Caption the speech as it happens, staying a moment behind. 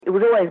It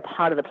was always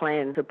part of the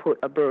plan to put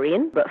a brewery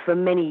in, but for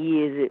many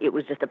years it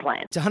was just a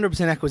plan. It's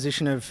 100%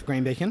 acquisition of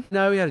Green Beacon.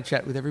 No, we had a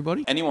chat with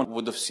everybody. Anyone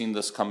would have seen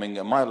this coming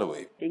a mile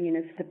away.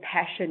 It's the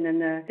passion and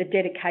the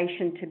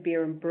dedication to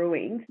beer and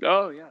brewing.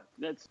 Oh, yeah.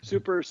 That's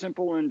super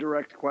simple and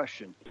direct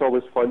question. It's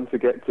always fun to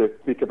get to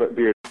speak about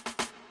beer.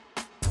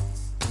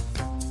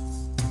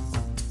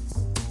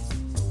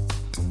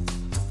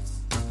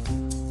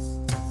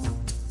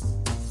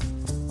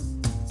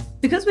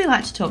 Because we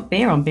like to talk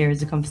beer on Beer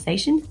as a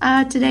Conversation,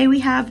 today we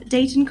have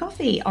Dayton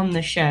Coffey on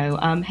the show.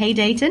 Hey,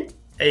 Dayton.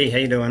 Hey, how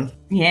you doing?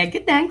 Yeah,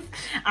 good, thanks.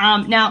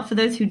 Now, for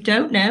those who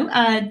don't know,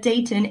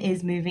 Dayton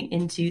is moving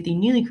into the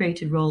newly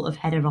created role of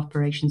Head of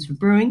Operations for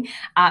Brewing,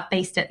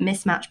 based at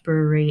Mismatch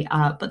Brewery,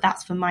 but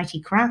that's for Mighty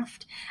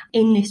Craft.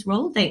 In this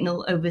role, Dayton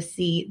will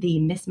oversee the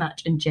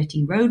Mismatch and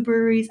Jetty Road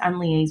breweries and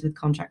liaise with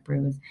contract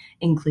brewers,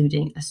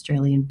 including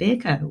Australian Beer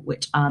Co.,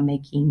 which are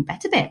making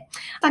better beer.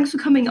 Thanks for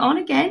coming on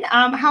again.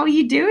 How are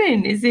you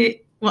doing?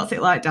 What's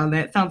it like down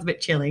there? It sounds a bit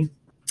chilly.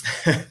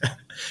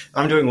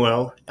 I'm doing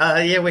well.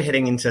 We're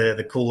heading into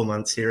the cooler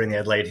months here in the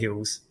Adelaide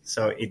Hills,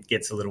 so it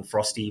gets a little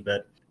frosty,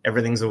 but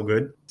everything's all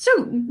good.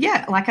 So,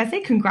 yeah, like I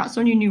say, congrats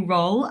on your new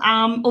role.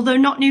 Although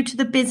not new to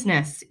the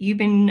business, you've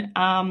been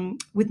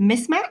with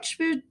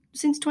Mismatch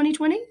since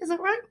 2020, is that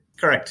right?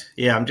 Correct.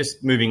 Yeah, I'm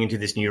just moving into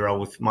this new role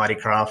with Mighty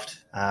Craft,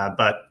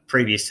 but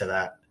previous to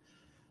that,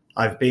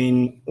 I've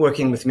been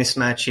working with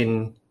Mismatch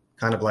in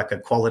kind of like a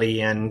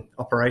quality and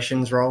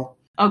operations role.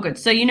 Oh, good.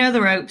 So you know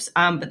the ropes,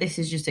 but this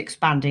is just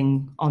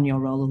expanding on your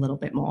role a little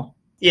bit more.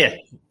 Yeah,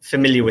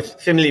 familiar with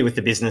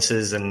the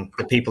businesses and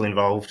the people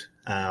involved,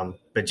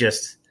 but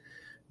just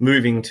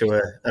moving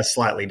to a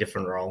slightly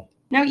different role.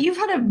 Now, you've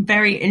had a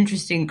very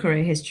interesting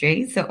career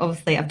history, so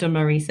obviously I've done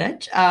my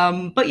research.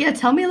 But yeah,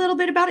 tell me a little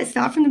bit about it.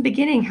 Start from the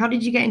beginning. How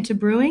did you get into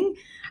brewing?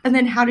 And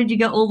then how did you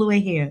get all the way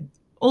here?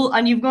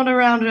 And you've gone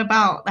around and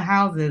about the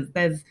houses.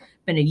 There's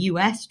been a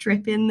US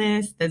trip in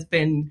this. There's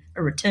been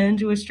a return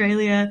to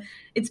Australia.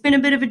 It's been a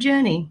bit of a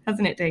journey,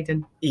 hasn't it,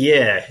 Dayton?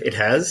 Yeah, it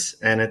has.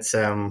 And it's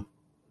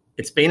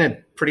been a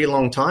pretty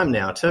long time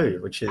now too,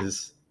 which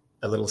is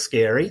a little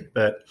scary.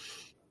 But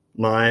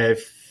my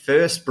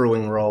first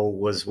brewing role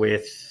was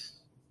with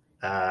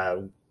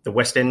the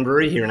West End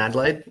Brewery here in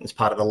Adelaide. It's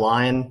part of the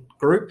Lion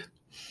Group.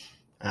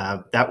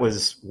 That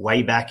was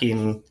way back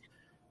in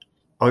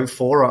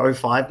 04 or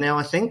 05 now,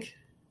 I think.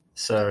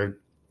 So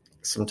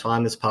some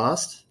time has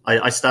passed.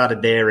 I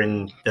started there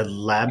in the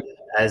lab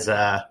as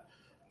a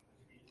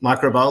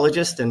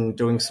microbiologist and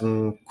doing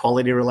some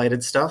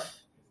quality-related stuff,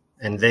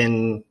 and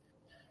then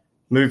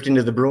moved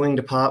into the brewing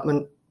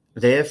department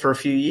there for a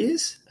few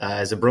years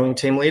as a brewing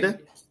team leader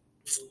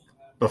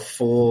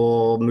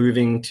before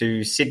moving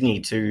to Sydney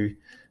to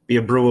be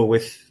a brewer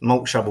with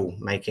Malt Shovel,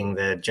 making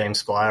the James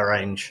Squire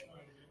range.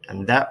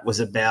 And that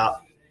was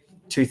about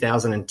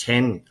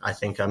 2010, I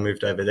think I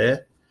moved over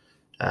there.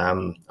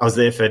 I was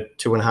there for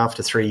 2.5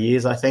 to 3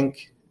 years, I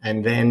think.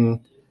 And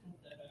then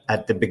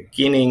at the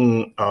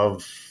beginning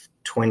of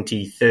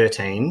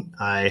 2013,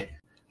 I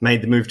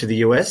made the move to the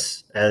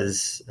US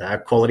as a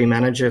quality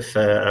manager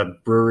for a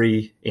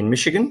brewery in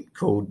Michigan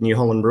called New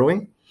Holland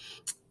Brewing.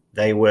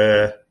 They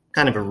were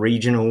kind of a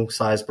regional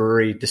size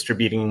brewery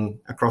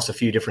distributing across a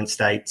few different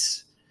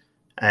states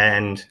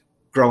and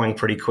growing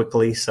pretty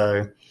quickly.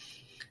 So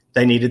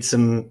they needed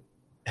some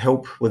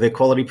help with their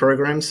quality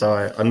program.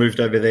 So I moved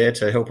over there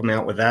to help them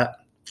out with that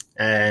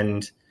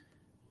and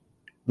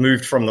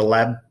moved from the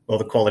lab or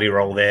the quality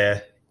role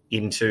there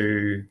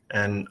into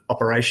an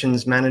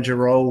operations manager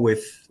role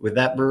with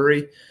that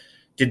brewery.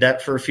 Did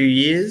that for a few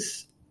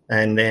years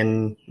and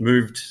then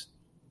moved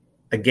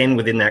again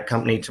within that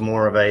company to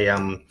more of a,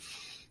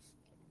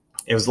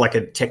 it was like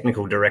a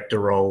technical director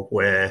role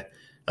where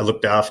I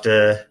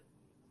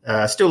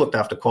still looked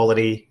after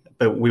quality,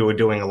 but we were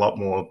doing a lot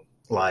more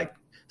like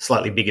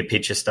slightly bigger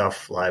picture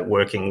stuff, like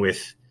working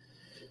with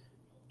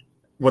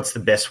what's the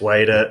best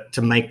way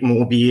to make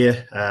more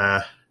beer,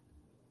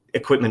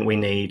 equipment we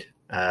need,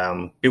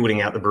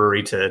 building out the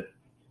brewery to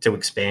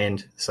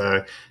expand.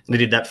 So I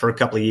did that for a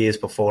couple of years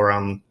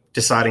before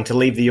deciding to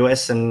leave the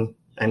US and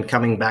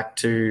coming back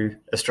to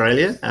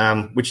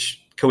Australia,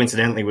 which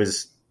coincidentally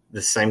was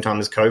the same time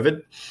as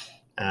COVID.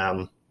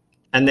 And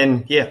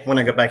then, when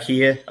I got back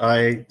here,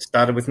 I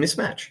started with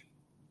Mismatch,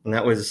 and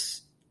that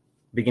was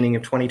beginning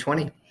of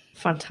 2020.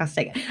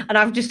 Fantastic. And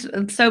I've just,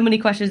 so many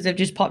questions have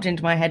just popped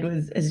into my head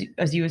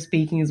as you were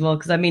speaking as well.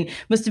 Because I mean,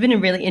 must have been a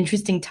really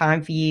interesting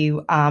time for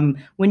you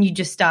when you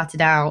just started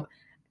out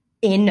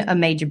in a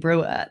major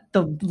brewer.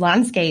 The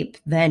landscape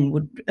then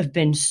would have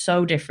been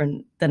so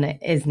different than it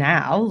is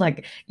now.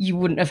 Like you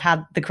wouldn't have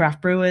had the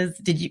craft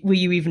brewers. Were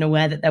you even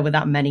aware that there were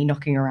that many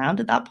knocking around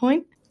at that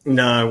point?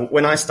 No,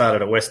 when I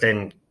started at West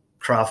End,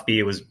 craft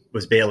beer was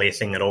barely a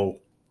thing at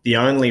all. The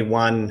only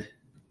one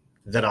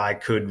that I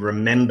could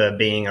remember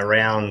being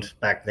around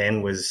back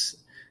then was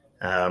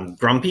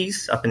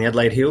Grumpy's up in the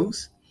Adelaide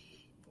Hills.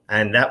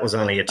 And that was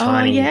only a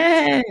tiny,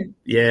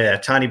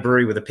 tiny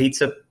brewery with a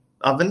pizza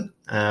oven.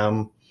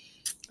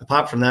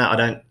 Apart from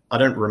that, I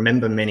don't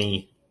remember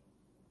many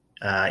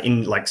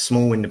in like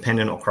small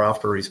independent or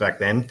craft breweries back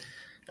then.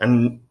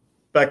 And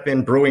back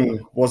then, brewing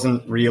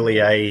wasn't really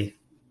a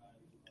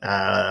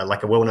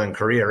well-known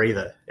career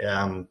either.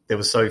 There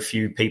were so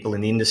few people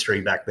in the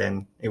industry back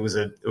then. It was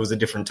a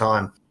different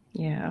time.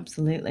 Yeah,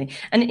 absolutely.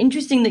 And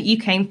interesting that you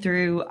came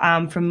through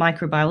from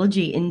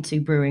microbiology into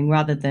brewing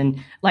rather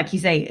than, like you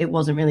say, it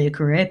wasn't really a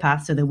career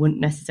path, so there wouldn't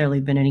necessarily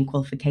have been any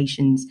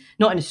qualifications,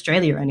 not in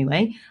Australia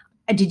anyway.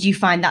 Did you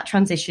find that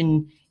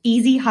transition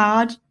easy,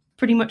 hard,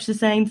 pretty much the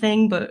same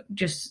thing, but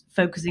just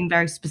focusing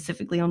very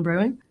specifically on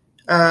brewing?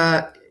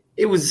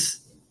 It was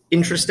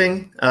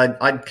interesting.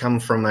 I'd come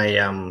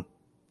from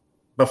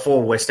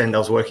before West End, I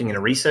was working in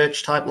a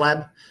research type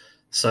lab,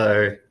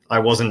 so I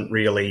wasn't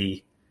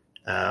really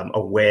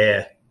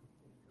aware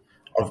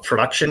of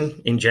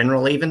production in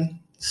general even.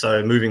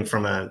 So moving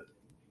from a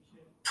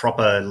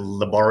proper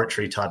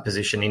laboratory type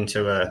position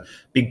into a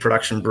big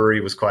production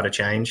brewery was quite a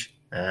change.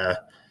 But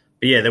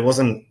yeah, there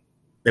wasn't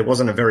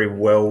a very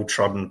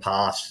well-trodden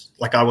path.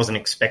 Like I wasn't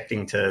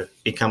expecting to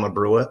become a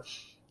brewer,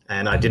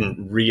 and I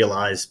didn't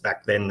realize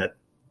back then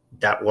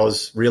that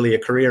was really a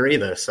career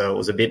either. So it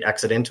was a bit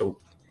accidental.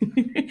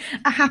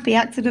 A happy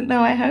accident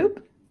though, I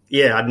hope.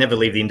 Yeah, I'd never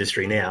leave the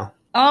industry now.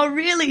 Oh,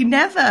 really?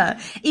 Never?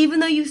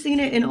 Even though you've seen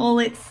it in all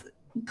its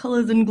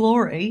colours and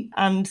glory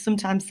and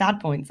sometimes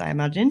sad points, I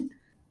imagine.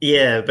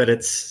 Yeah, but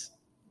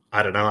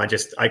I don't know.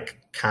 I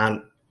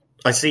can't.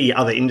 I see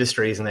other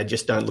industries and they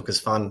just don't look as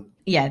fun.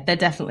 Yeah, they're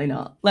definitely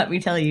not. Let me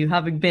tell you,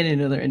 having been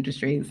in other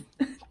industries,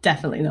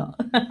 definitely not.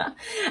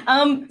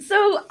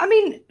 So, I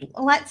mean,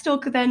 let's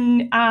talk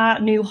then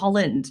New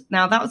Holland.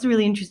 Now, that was a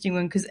really interesting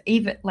one because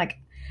even like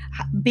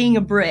being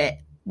a Brit,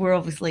 we're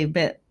obviously a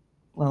bit,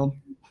 well,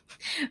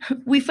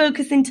 we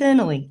focus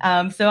internally.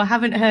 So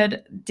I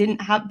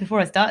before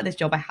I started this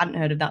job, I hadn't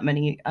heard of that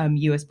many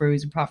US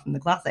breweries apart from the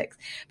classics.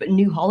 But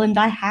New Holland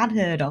I had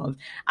heard of.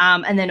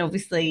 And then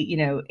obviously, you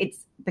know,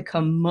 it's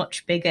become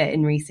much bigger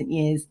in recent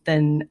years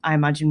than I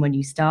imagine when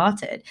you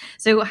started.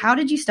 So how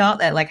did you start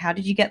there? Like, how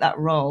did you get that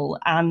role?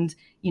 And,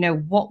 you know,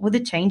 what were the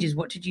changes?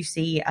 What did you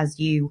see as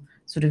you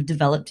sort of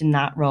developed in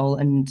that role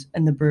and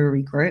the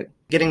brewery grew?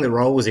 Getting the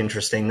role was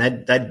interesting.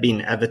 They'd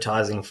been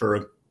advertising for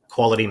a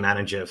quality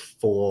manager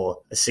for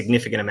a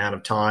significant amount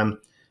of time,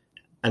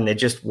 and there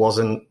just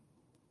wasn't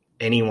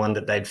anyone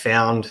that they'd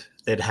found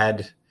that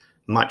had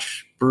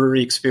much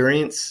brewery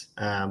experience.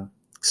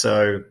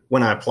 So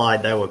when I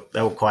applied, they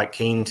were quite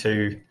keen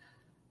to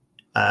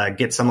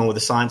get someone with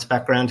a science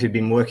background who'd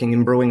been working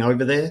in brewing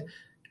over there,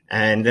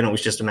 and then it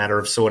was just a matter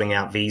of sorting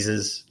out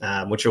visas,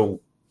 which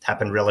all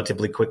happened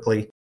relatively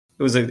quickly.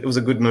 It was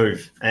a good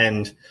move,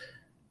 and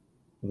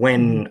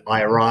when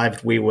I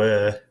arrived, we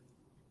were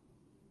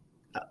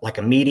like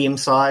a medium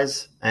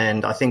size,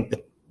 and I think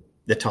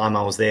the time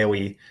I was there,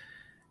 we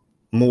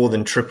more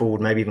than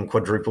tripled, maybe even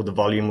quadrupled the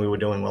volume we were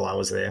doing while I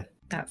was there.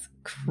 That's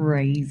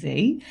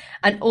crazy.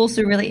 And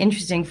also really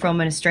interesting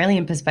from an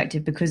Australian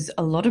perspective, because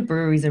a lot of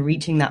breweries are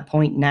reaching that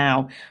point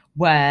now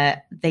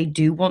where they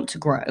do want to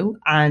grow,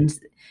 and,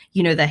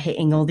 you know, they're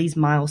hitting all these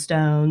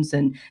milestones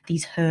and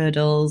these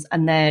hurdles,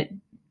 and they're,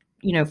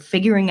 you know,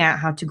 figuring out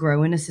how to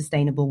grow in a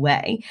sustainable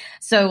way.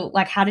 So,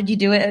 like, how did you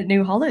do it at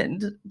New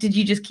Holland? Did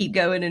you just keep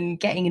going and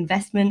getting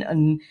investment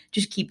and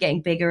just keep getting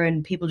bigger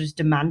and people just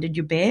demanded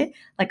your beer?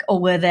 Like, or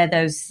were there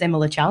those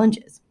similar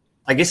challenges?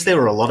 I guess there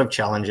were a lot of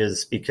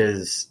challenges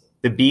because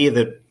the beer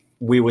that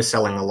we were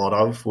selling a lot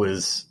of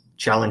was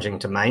challenging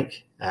to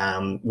make.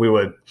 Our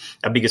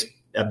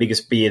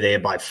biggest beer there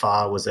by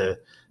far was a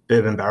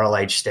bourbon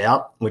barrel-aged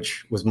stout,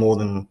 which was more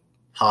than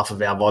half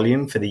of our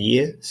volume for the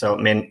year. So it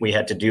meant we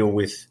had to deal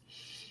with,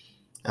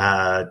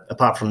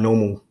 apart from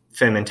normal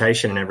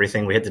fermentation and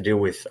everything, we had to deal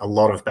with a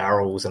lot of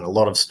barrels and a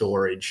lot of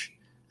storage,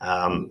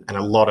 and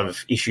a lot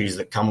of issues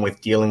that come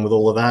with dealing with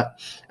all of that,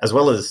 as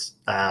well as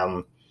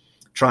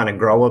trying to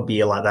grow a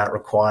beer like that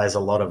requires a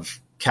lot of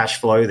cash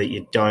flow that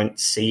you don't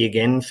see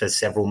again for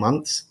several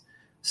months.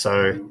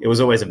 So it was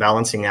always a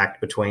balancing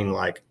act between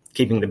like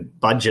keeping the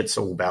budgets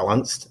all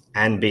balanced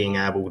and being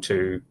able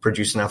to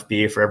produce enough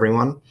beer for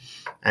everyone.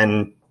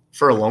 And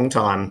for a long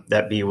time,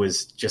 that beer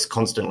was just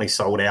constantly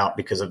sold out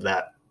because of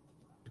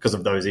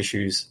those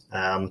issues.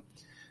 And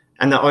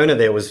the owner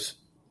there was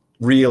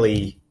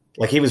really,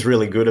 like, he was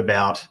really good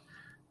about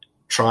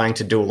trying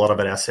to do a lot of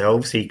it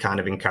ourselves. He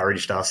kind of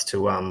encouraged us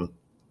to,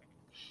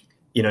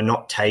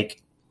 not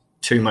take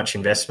too much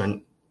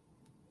investment,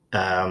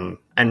 and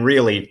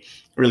really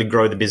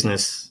grow the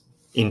business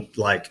in,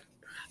 like,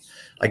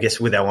 I guess,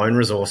 with our own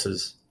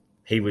resources.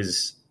 He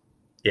was,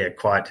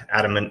 quite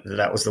adamant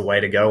that was the way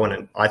to go,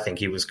 and I think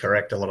he was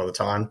correct a lot of the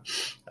time.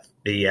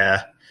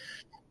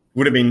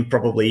 Would have been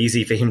probably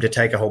easy for him to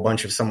take a whole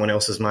bunch of someone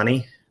else's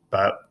money,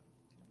 but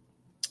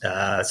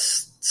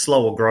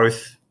slower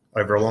growth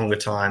over a longer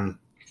time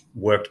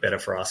worked better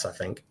for us, I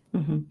think.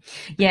 Mm-hmm.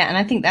 Yeah, and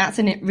I think that's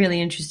a really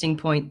interesting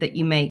point that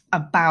you make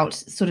about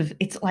sort of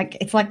it's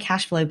like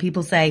cash flow.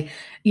 People say,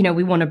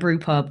 we want a brew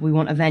pub, we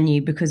want a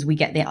venue because we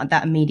get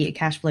that immediate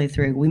cash flow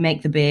through. We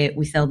make the beer,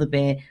 we sell the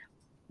beer,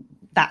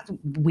 that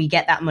we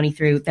get that money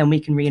through, then we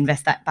can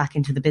reinvest that back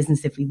into the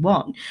business if we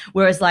want.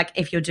 Whereas like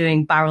if you're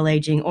doing barrel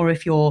aging, or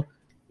if you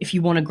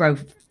want to grow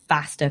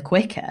faster,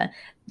 quicker,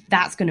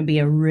 that's going to be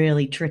a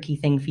really tricky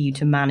thing for you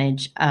to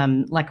manage,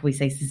 like we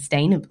say,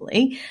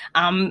 sustainably.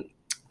 And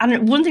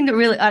one thing that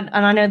really, and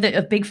I know that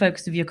a big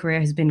focus of your career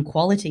has been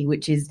quality,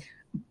 which is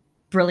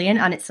brilliant.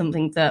 And it's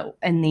something that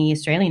in the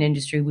Australian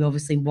industry, we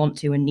obviously want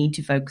to and need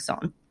to focus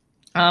on.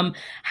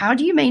 How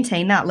do you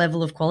maintain that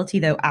level of quality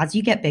though, as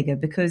you get bigger?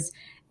 Because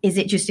is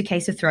it just a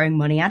case of throwing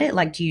money at it?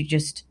 Like, do you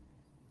just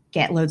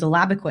get loads of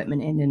lab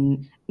equipment in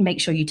and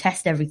make sure you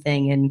test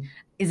everything? And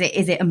is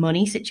it a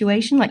money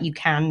situation? Like you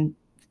can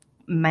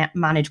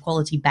manage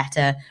quality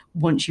better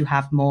once you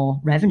have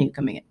more revenue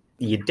coming in?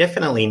 You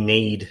definitely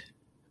need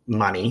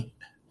money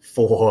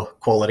for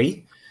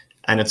quality.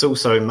 And it's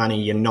also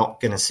money you're not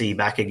going to see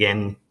back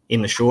again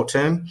in the short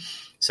term.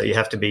 So you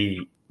have to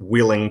be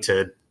willing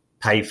to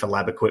pay for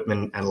lab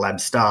equipment and lab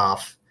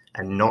staff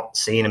and not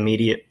see an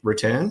immediate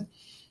return.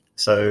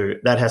 So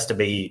that has to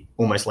be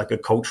almost like a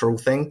cultural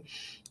thing.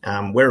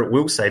 Where it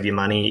will save you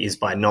money is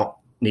by not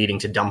needing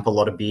to dump a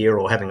lot of beer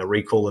or having a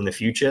recall in the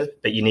future,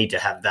 but you need to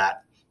have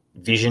that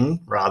vision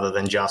rather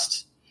than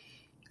just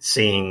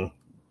seeing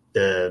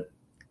the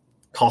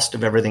cost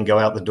of everything go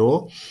out the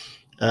door.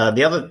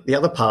 The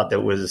other part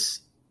that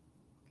was,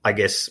 I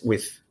guess,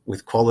 with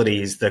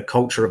quality is the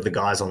culture of the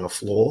guys on the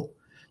floor.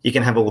 You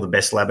can have all the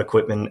best lab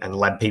equipment and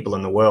lab people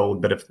in the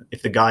world, but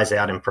if the guys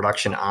out in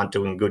production aren't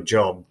doing a good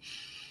job,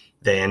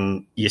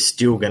 then you're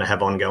still going to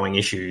have ongoing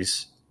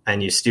issues,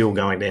 and you're still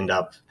going to end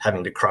up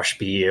having to crush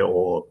beer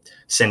or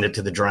send it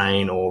to the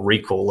drain or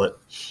recall it.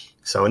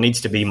 So it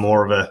needs to be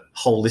more of a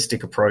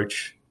holistic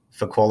approach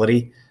for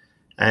quality.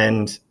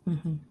 And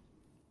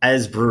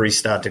as breweries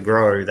start to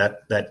grow,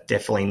 that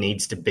definitely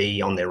needs to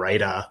be on their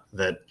radar,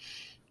 that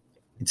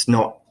it's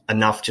not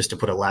enough just to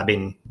put a lab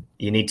in.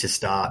 You need to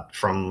start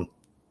from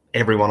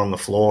everyone on the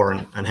floor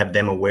and have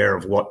them aware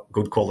of what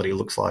good quality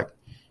looks like.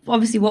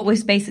 Obviously, what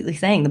we're basically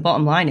saying, the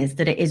bottom line is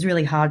that it is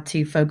really hard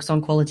to focus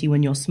on quality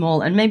when you're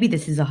small. And maybe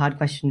this is a hard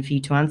question for you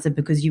to answer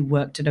because you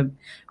worked at a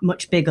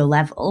much bigger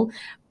level.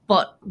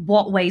 But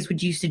what ways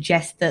would you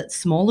suggest that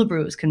smaller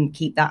brewers can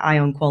keep that eye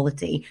on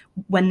quality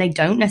when they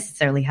don't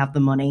necessarily have the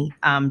money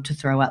to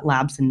throw at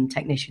labs and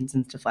technicians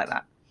and stuff like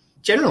that?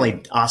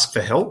 Generally ask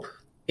for help.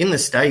 In the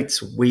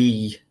States,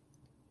 we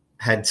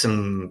had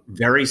some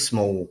very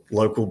small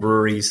local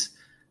breweries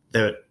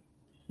that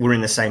were in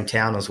the same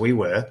town as we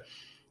were,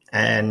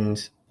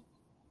 and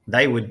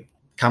they would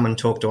come and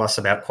talk to us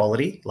about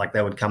quality. Like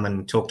they would come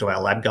and talk to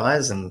our lab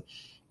guys, and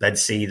they'd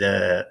see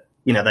they'd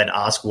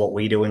ask what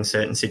we do in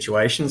certain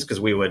situations because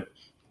we were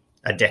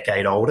a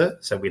decade older,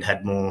 so we'd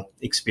had more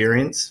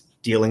experience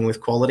dealing with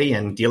quality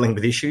and dealing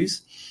with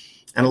issues.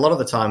 And a lot of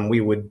the time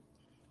we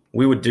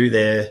would do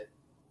their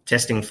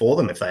testing for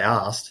them if they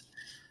asked.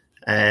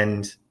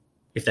 And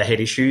if they had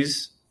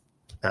issues,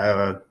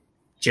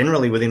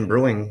 generally within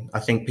brewing,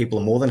 I think people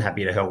are more than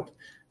happy to help.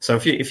 So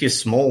if you're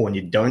small and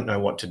you don't know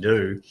what to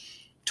do,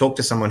 talk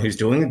to someone who's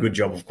doing a good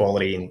job of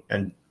quality,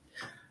 and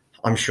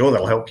I'm sure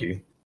they'll help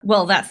you.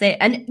 Well, that's it.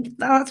 And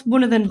that's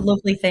one of the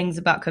lovely things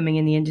about coming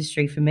in the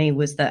industry for me,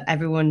 was that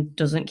everyone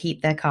doesn't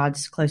keep their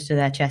cards close to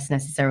their chest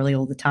necessarily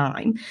all the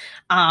time.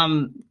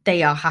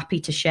 They are happy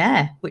to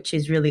share, which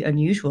is really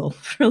unusual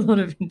for a lot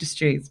of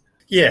industries.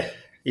 Yeah,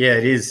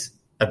 it is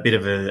a bit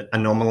of an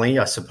anomaly,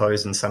 I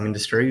suppose, in some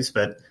industries,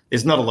 but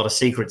there's not a lot of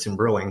secrets in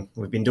brewing.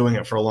 We've been doing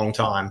it for a long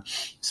time.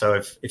 So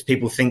if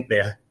people think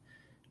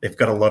they've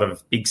got a lot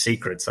of big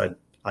secrets, I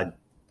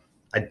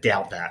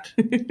doubt that.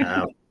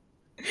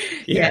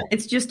 Yeah,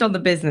 it's just on the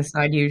business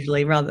side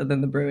usually rather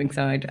than the brewing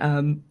side.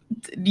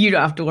 You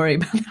don't have to worry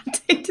about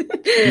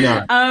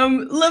that.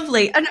 No.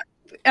 Lovely. And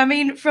I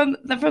mean, from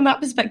that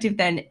perspective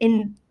then,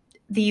 in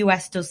the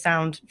US does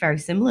sound very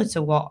similar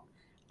to what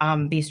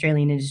the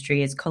Australian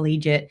industry is.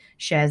 Collegiate,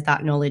 shares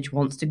that knowledge,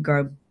 wants to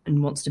grow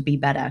and wants to be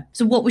better.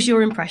 So what was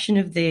your impression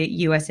of the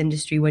US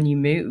industry when you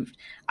moved?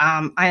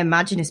 I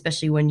imagine,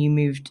 especially when you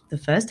moved the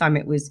first time,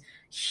 it was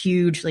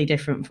hugely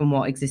different from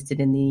what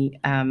existed in the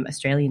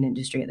Australian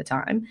industry at the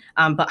time.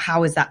 But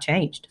how has that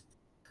changed?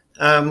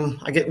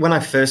 When I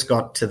first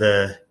got to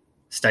the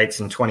States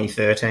in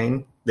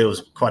 2013, there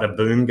was quite a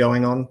boom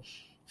going on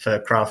for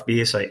craft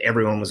beer. So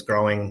everyone was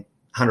growing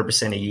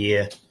 100% a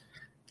year,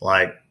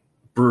 like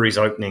breweries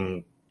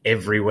opening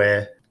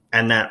everywhere.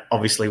 And that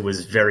obviously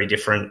was very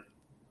different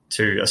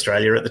to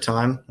Australia at the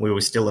time. We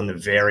were still in the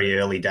very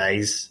early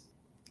days.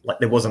 Like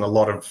there wasn't a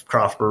lot of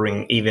craft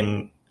brewing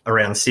even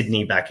around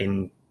Sydney back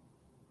in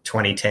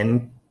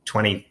 2010,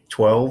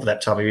 2012,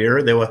 that type of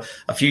era. There were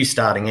a few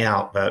starting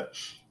out, but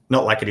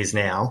not like it is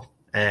now.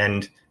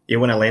 And yeah,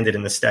 when I landed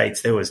in the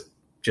States, there was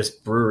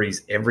just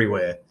breweries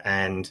everywhere.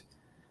 And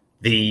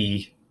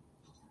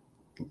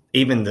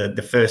even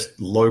the first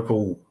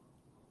local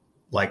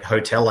like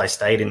hotel I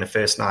stayed in the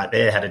first night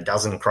there had a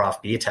dozen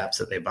craft beer taps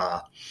at their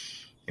bar.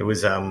 It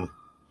was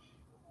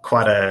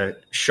quite a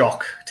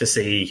shock to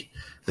see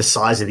the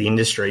size of the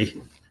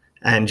industry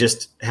and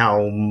just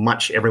how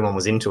much everyone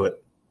was into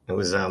it. It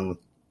was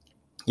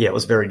yeah, it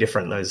was very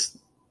different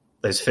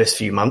those first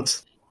few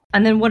months.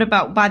 And then what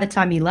about by the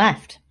time you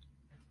left?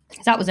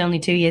 'Cause that was only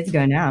 2 years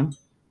ago now.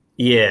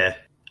 Yeah,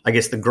 I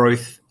guess the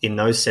growth in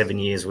those 7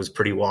 years was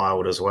pretty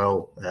wild as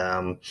well.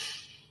 I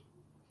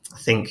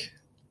think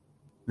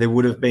there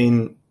would have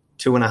been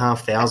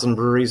 2,500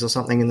 breweries or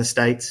something in the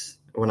States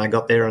when I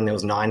got there, and there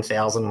was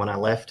 9,000 when I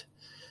left.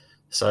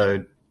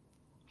 So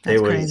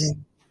there was, crazy.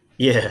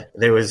 Yeah,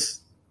 there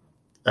was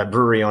a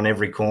brewery on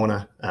every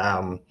corner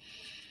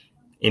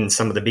in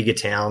some of the bigger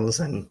towns,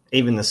 and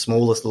even the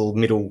smallest little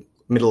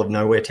middle of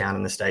nowhere town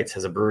in the States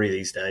has a brewery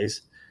these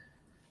days.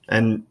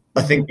 And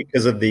I think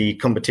because of the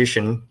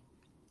competition,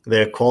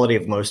 the quality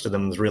of most of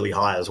them was really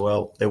high as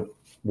well. There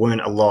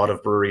weren't a lot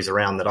of breweries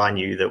around that I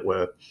knew that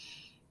were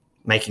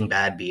making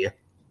bad beer.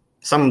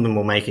 Some of them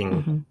were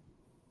making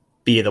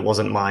beer that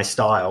wasn't my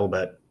style,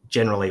 but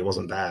generally it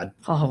wasn't bad.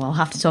 Oh, I'll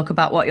have to talk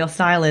about what your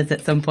style is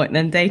at some point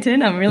then,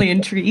 Dayton. I'm really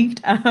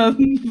intrigued. But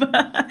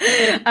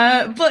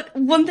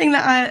one thing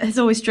that has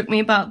always struck me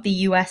about the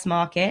US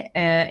market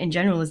in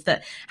general is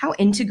that how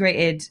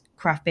integrated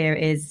craft beer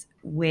is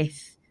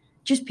with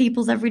just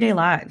people's everyday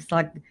lives.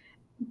 Like,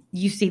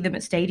 you see them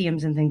at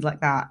stadiums and things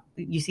like that.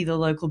 You see the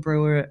local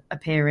brewer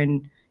appear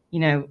in,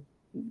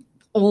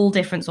 all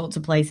different sorts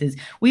of places.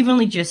 We've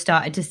only just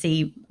started to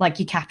see like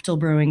your Capital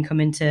Brewing come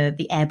into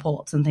the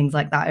airports and things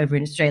like that over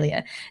in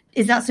Australia.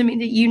 Is that something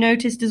that you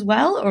noticed as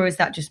well, or is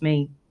that just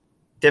me?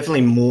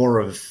 Definitely more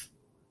of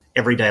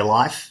everyday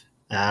life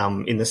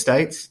in the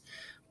States.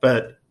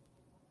 But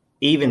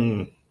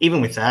even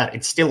with that,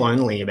 it's still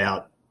only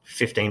about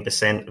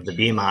 15% of the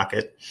beer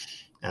market.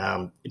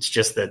 It's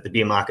just that the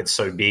beer market's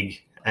so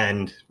big,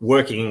 and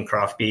working in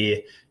craft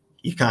beer,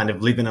 you kind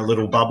of live in a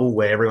little bubble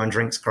where everyone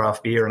drinks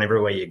craft beer and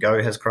everywhere you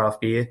go has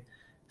craft beer.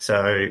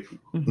 So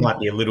it might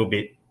be a little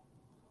bit,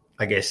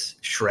 I guess,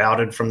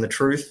 shrouded from the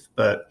truth.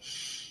 But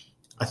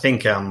I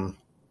think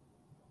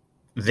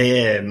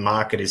their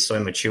market is so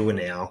mature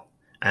now,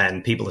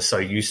 and people are so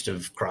used to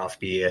craft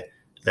beer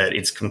that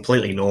it's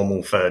completely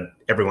normal for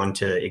everyone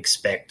to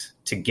expect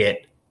to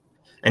get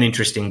an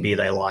interesting beer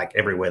they like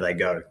everywhere they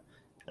go.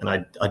 And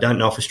I don't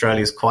know if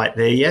Australia's quite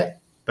there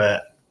yet,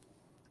 but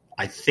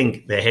I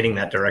think they're heading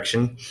that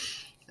direction.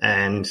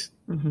 And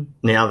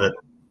now that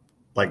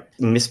like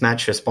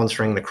Mismatch are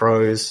sponsoring the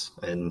Crows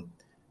and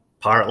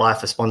Pirate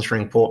Life are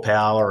sponsoring Port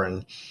Power,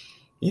 and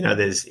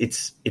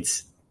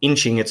it's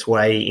inching its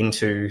way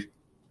into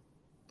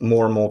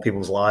more and more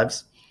people's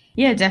lives.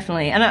 Yeah,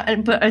 definitely.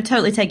 But I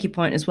totally take your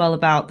point as well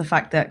about the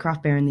fact that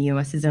craft beer in the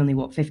US is only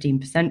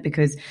 15%,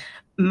 because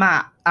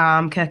Matt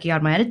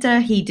Kirkyard, my editor,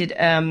 he did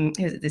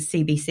he was at the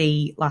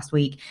CBC last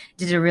week,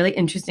 did a really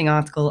interesting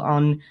article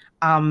on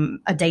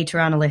a data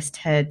analyst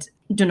had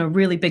done a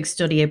really big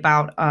study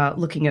about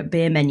looking at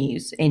beer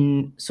menus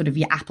in sort of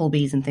your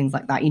Applebee's and things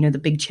like that, the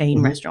big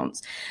chain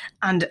restaurants.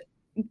 And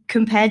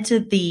compared to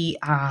the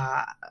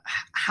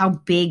how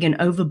big and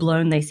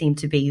overblown they seem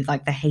to be,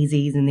 like the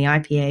hazies and the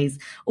IPAs,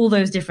 all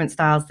those different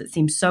styles that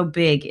seem so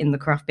big in the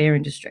craft beer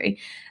industry,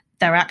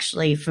 they're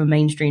actually, for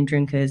mainstream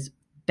drinkers,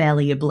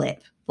 barely a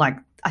blip. Like,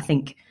 I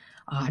think,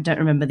 I don't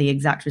remember the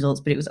exact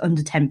results, but it was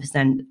under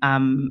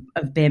 10%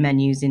 of beer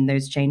menus in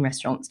those chain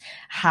restaurants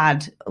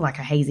had like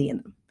a hazy in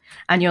them.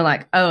 And you're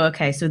like, oh,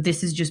 okay, so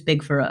this is just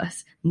big for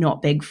us,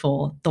 not big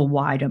for the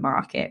wider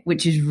market,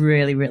 which is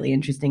really, really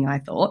interesting, I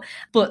thought.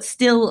 But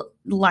still,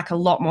 like, a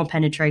lot more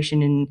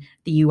penetration in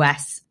the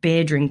US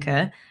beer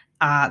drinker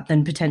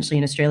than potentially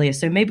in Australia.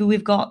 So maybe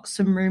we've got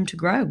some room to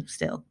grow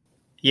still.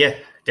 Yeah,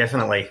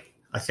 definitely.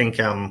 I think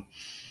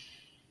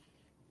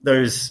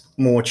those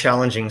more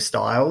challenging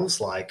styles,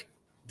 like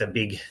the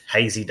big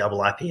hazy double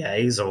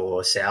IPAs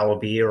or sour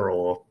beer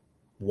or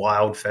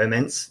wild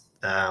ferments,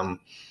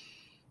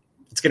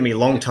 it's going to be a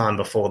long time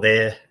before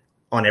they're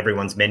on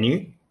everyone's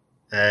menu,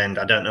 and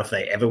I don't know if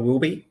they ever will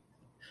be.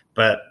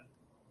 But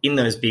in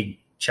those big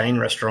chain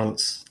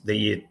restaurants that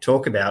you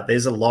talk about,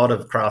 there's a lot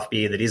of craft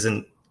beer that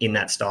isn't in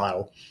that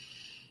style.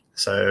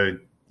 So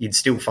you'd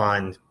still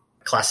find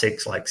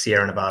classics like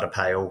Sierra Nevada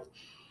Pale,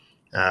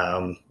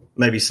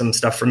 maybe some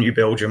stuff from New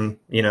Belgium,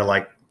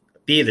 like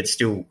beer that's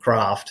still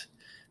craft,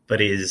 but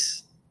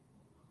is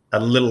a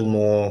little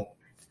more,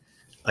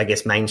 I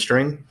guess,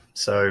 mainstream.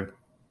 So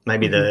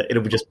maybe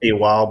it'll just be a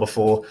while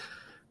before,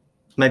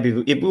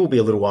 maybe it will be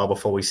a little while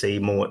before we see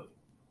more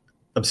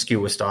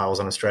obscure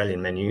styles on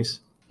Australian menus.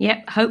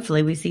 Yeah,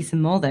 hopefully we see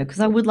some more though, because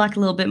I would like a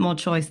little bit more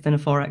choice than a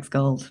 4X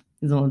Gold,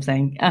 is all I'm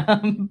saying.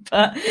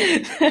 But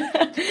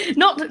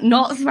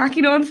not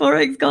smacking on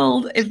 4X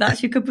Gold if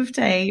that's your cup of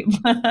tea.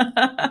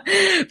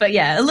 But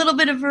yeah, a little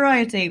bit of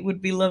variety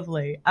would be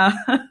lovely.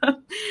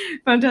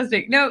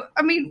 Fantastic. No,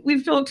 I mean,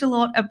 we've talked a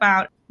lot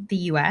about the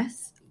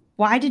US.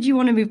 Why did you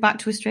want to move back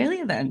to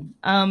Australia then?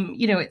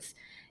 It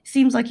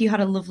seems like you had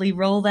a lovely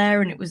role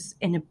there, and it was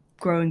in a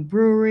growing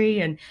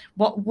brewery. And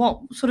what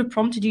sort of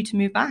prompted you to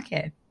move back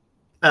here?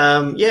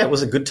 Yeah, it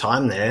was a good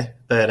time there,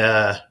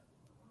 but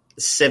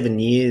 7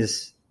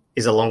 years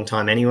is a long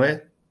time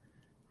anywhere.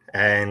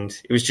 And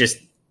it was just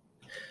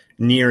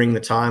nearing the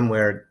time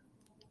where,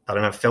 I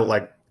don't know, I felt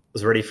like I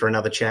was ready for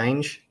another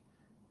change.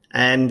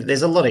 And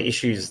there's a lot of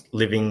issues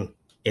living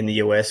in the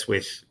US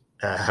with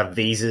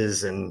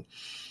visas and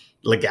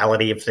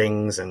legality of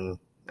things, and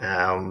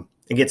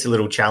it gets a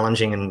little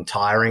challenging and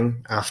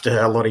tiring after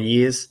a lot of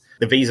years.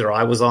 The visa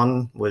I was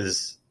on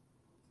was,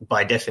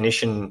 by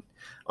definition,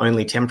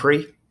 only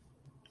temporary.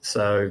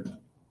 So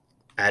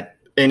at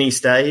any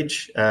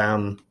stage,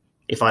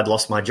 if I'd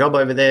lost my job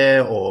over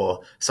there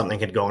or something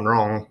had gone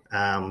wrong,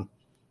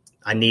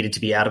 I needed to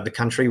be out of the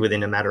country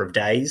within a matter of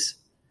days,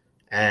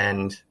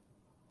 and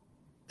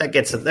that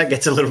gets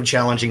a little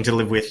challenging to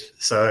live with.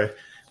 So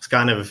it's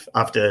kind of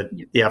after 7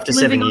 years,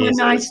 living on a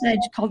nice edge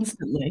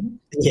constantly.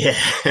 Yeah,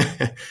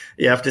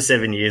 yeah. After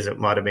 7 years, it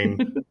might have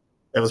been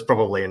that was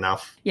probably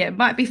enough. Yeah, it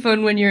might be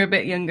fun when you're a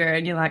bit younger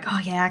and you're like, oh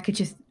yeah, I could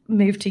just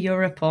move to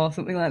Europe or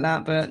something like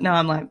that. But no,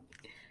 I'm like,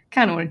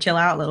 kind of want to chill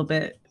out a little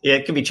bit. Yeah,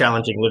 it can be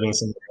challenging living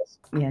somewhere else.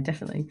 Yeah,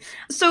 definitely.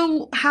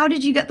 So how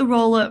did you get the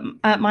role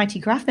at Mighty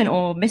Craft then,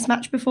 or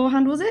Mismatch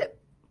beforehand, was it?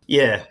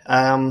 Yeah.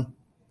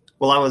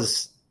 Well, I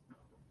was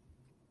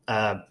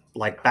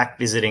back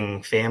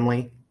visiting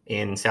family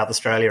in South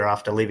Australia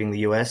after leaving the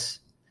US,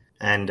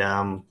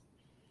 and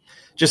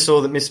just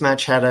saw that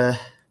Mismatch had a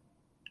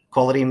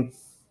quality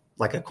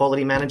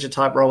manager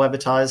type role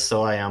advertised.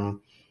 So I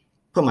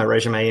put my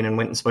resume in and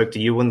went and spoke to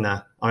Ewan,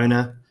 the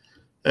owner,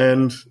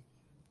 and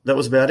that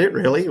was about it,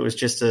 really. It was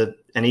just an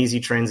easy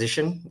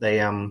transition.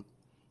 The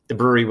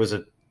brewery was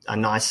a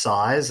nice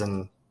size,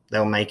 and they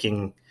were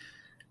making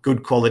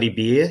good quality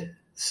beer.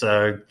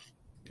 So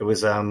it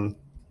was, a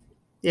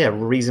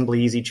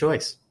reasonably easy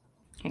choice.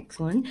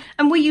 Excellent.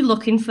 And were you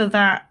looking for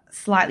that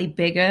slightly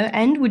bigger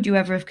end? Would you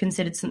ever have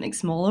considered something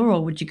smaller,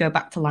 or would you go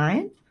back to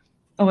Lion?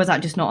 Or was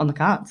that just not on the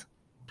cards?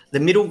 The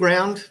middle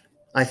ground,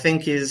 I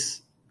think,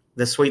 is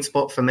the sweet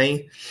spot for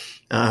me.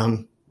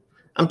 I'm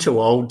too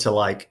old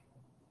to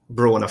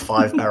brew in a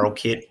 5-barrel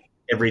kit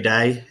every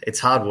day. It's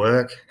hard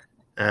work.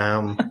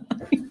 Yeah,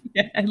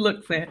 it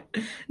looks it.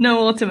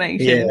 No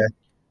automation. Yeah.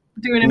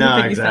 Doing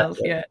everything yourself.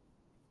 Yeah.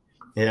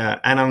 Yeah,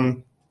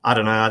 and I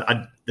don't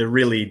know. The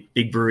really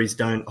big breweries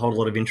don't hold a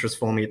lot of interest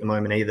for me at the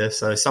moment either.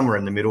 So somewhere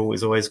in the middle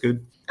is always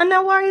good. And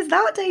now, why is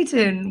that,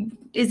 Dayton?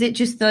 Is it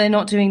just they're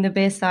not doing the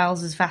beer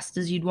styles as fast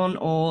as you'd want,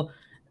 or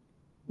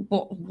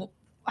what?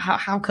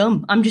 How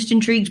come? I'm just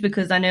intrigued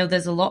because I know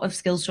there's a lot of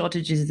skills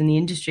shortages in the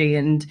industry,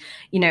 and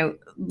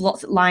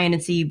lots Lion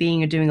and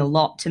CUB are doing a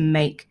lot to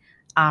make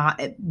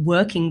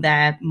working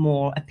there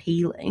more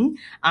appealing.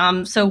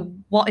 So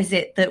what is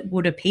it that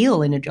would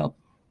appeal in a job?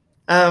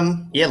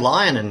 Lion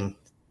and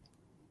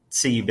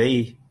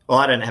CUB. Well,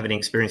 I don't have any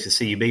experience with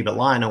CUB, but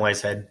Lion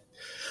always had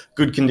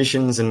good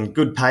conditions and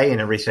good pay and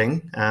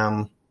everything,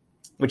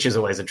 which is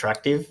always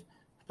attractive.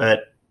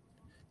 But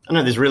I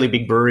know there's really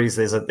big breweries.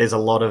 There's a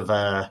lot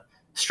of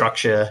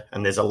structure,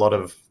 and there's a lot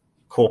of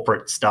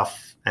corporate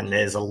stuff, and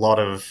there's a lot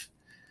of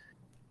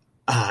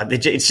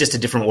it's just a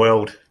different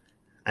world.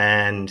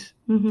 And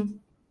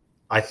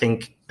I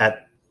think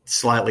at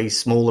slightly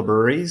smaller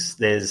breweries,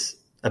 there's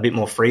a bit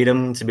more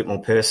freedom. It's a bit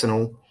more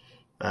personal.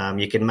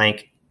 You can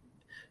make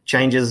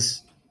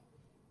changes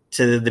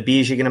to the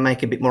beers you're going to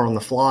make a bit more on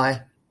the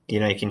fly. You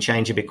can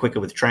change a bit quicker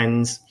with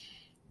trends,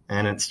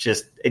 and it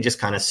just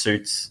kind of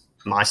suits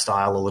my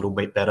style a little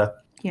bit better.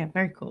 Yeah,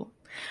 very cool.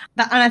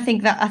 I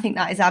think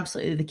that is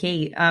absolutely the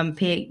key.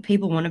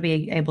 People want to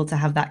be able to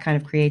have that kind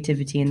of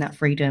creativity and that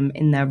freedom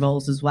in their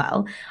roles as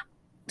well.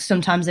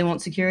 Sometimes they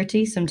want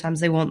security, sometimes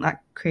they want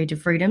that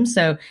creative freedom.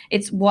 So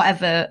it's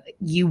whatever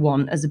you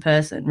want as a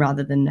person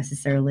rather than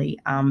necessarily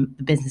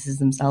the businesses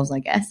themselves, I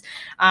guess.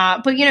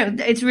 But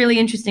it's really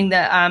interesting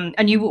that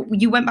and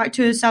you went back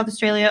to South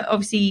Australia.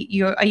 Obviously,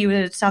 are you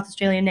a South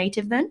Australian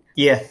native then?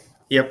 Yeah.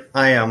 Yep.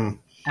 I am.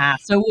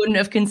 So wouldn't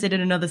have considered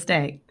another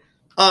state?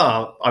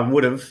 Oh, I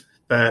would have,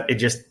 but it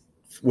just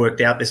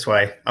worked out this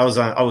way. I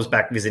was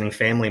back visiting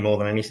family more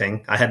than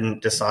anything. I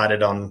hadn't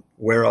decided on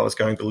where I was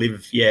going to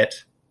live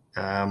yet.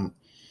 But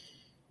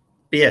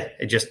yeah,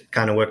 it just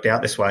kind of worked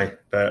out this way.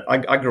 But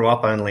I grew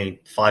up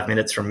only 5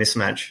 minutes from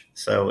Mismatch,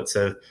 so it's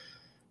a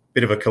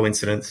bit of a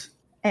coincidence.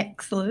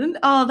 Excellent.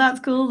 Oh, that's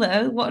cool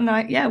though. What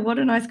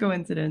a nice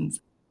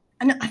coincidence.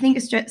 And I think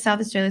South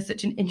Australia is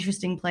such an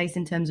interesting place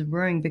in terms of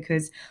brewing,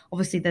 because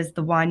obviously there's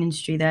the wine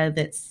industry there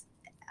that's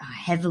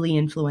heavily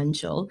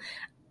influential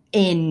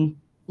in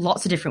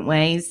lots of different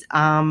ways,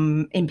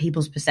 in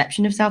people's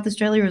perception of South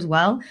Australia as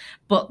well.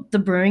 But the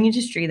brewing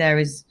industry there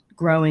is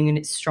growing, and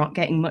it's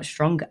getting much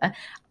stronger.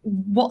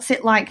 What's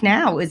it like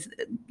now? Is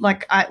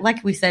like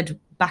we said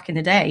back in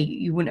the day,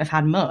 you wouldn't have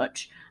had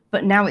much,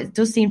 but now it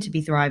does seem to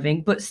be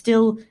thriving, but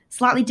still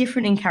slightly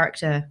different in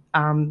character,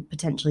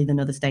 potentially, than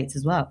other states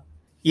as well.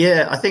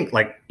 Yeah, I think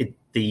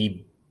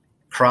the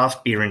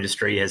craft beer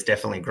industry has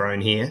definitely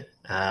grown here,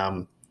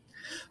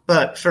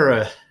 but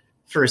for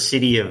a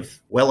city of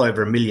well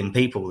over 1 million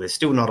people, there's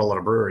still not a lot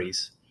of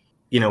breweries.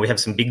 We have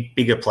some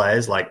bigger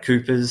players like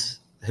Cooper's,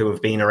 who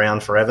have been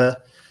around forever.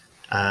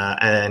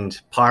 And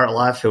Pirate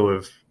Life, who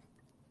have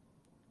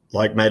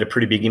made a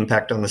pretty big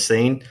impact on the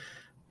scene,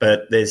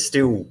 but there's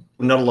still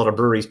not a lot of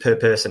breweries per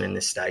person in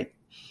this state.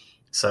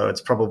 So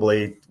it's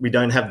probably, we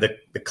don't have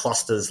the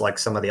clusters like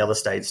some of the other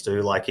states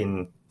do, like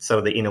in sort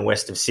of the inner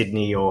west of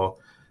Sydney or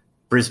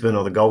Brisbane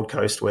or the Gold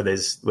Coast, where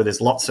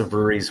there's lots of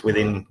breweries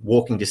within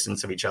walking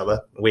distance of each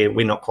other.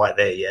 We're not quite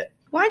there yet.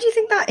 Why do you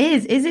think that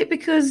is? Is it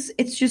because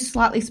it's just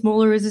slightly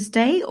smaller as a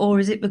state, or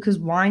is it because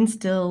wine's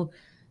still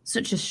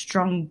such a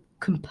strong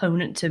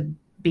component to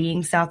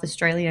being South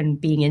Australia and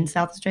being in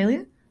South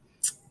Australia?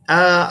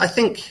 I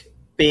think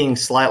being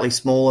slightly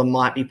smaller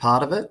might be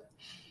part of it,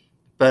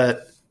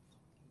 but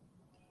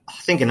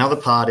I think another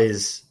part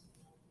is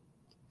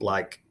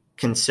like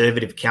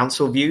conservative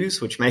council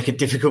views, which make it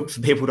difficult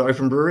for people to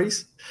open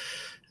breweries.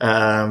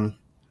 And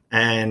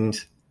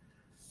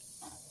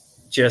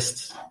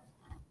just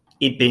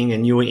it being a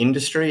newer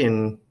industry,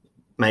 and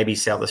maybe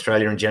South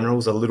Australia in general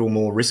is a little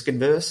more risk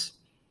adverse.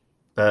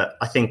 But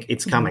I think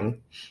it's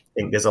coming. I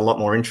think there's a lot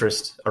more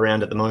interest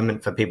around at the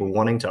moment for people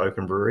wanting to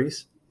open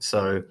breweries.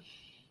 So,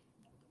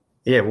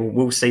 yeah,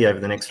 we'll see over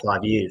the next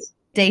 5 years.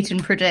 Dayton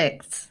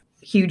predicts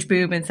huge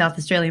boom in South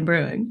Australian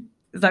brewing.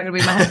 Is that going to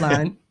be my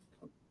headline?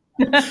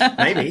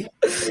 Maybe.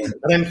 I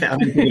don't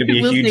think it'll be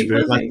a huge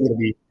boom. I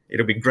think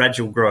it'll be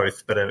gradual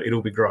growth, but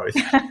it'll be growth.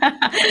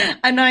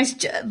 A nice,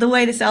 the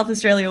way the South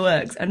Australia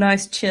works, a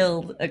nice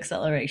chilled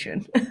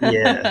acceleration.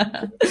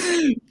 Yeah.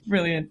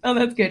 Brilliant. Oh,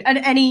 that's good. And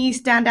any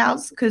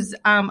standouts? Because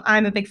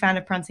I'm a big fan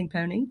of Prancing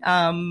Pony.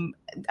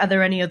 Are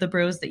there any other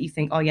brewers that you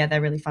think, oh yeah,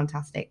 they're really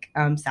fantastic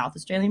South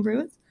Australian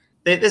brewers?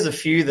 There's a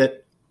few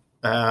that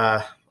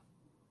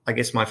I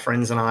guess my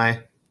friends and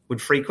I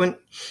would frequent.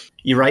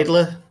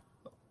 Uradler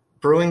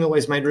Brewing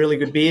always made really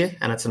good beer,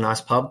 and it's a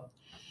nice pub.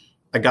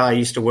 A guy I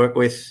used to work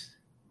with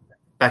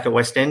back at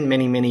West End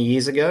many, many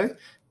years ago,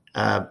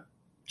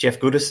 Jeff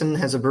Goodison,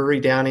 has a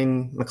brewery down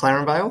in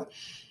McLaren Vale,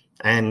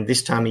 and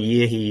this time of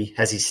year he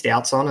has his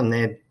stouts on, and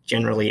they're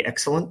generally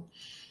excellent.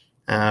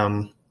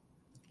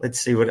 Let's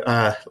see what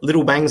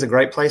Little Bang's a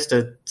great place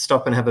to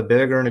stop and have a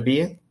burger and a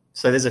beer.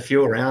 So there's a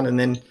few around, and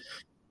then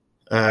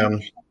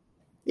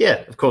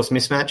yeah, of course,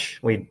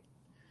 Mismatch. We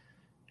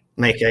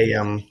make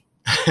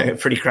a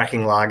pretty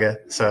cracking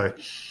lager. So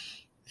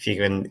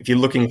if you're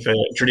looking for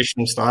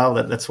traditional style,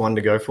 that's one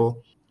to go for.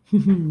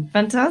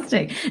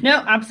 Fantastic.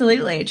 No,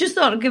 absolutely. Just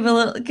thought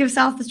I'd give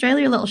South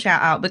Australia a little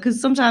shout out,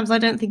 because sometimes I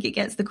don't think it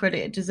gets the credit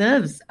it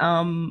deserves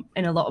in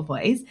a lot of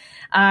ways.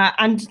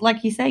 And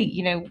like you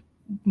say,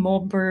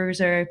 more brewers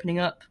are opening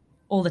up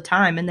all the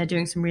time, and they're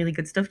doing some really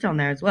good stuff down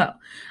there as well.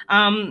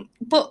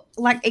 But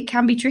like, it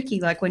can be tricky,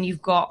 like when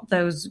you've got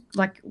those,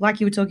 like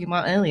you were talking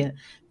about earlier,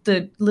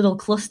 the little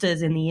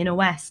clusters in the inner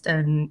west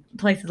and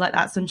places like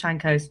that, Sunshine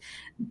Coast,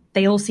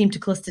 they all seem to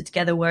cluster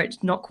together where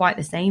it's not quite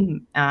the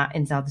same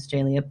in South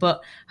Australia.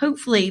 But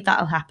hopefully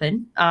that'll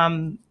happen,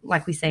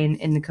 like we say,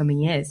 in the coming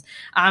years.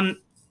 And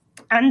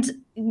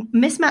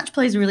Mismatch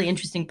plays a really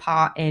interesting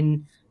part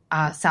in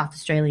South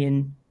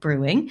Australian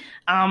brewing,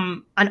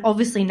 and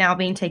obviously now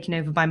being taken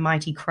over by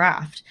Mighty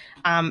Craft.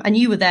 And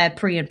you were there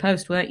pre and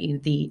post, weren't you,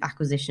 the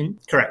acquisition?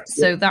 Correct.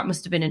 So that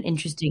must have been an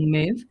interesting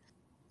move.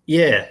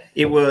 Yeah,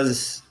 it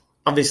was.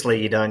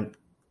 Obviously, you don't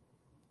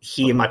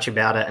hear much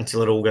about it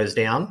until it all goes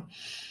down.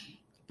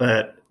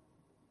 But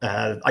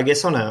I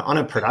guess on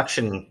a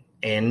production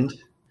end,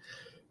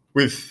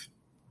 with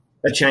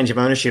a change of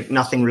ownership,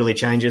 nothing really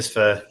changes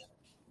for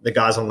the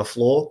guys on the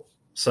floor.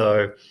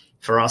 So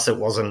for us, it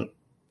wasn't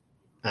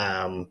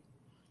a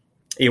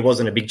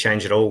big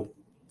change at all.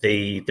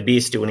 The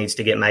beer still needs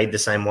to get made the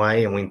same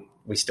way, and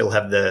we still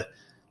have the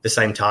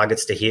same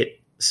targets to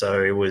hit.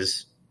 So it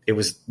was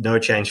no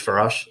change for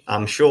us.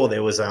 I'm sure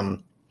there was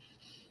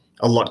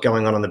a lot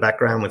going on in the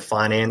background with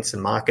finance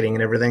and marketing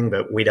and everything,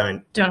 but we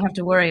don't have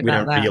to worry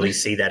about that. We don't really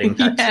see that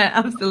impact. Yeah,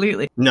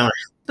 absolutely. No.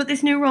 But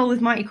this new role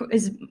with Mighty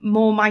is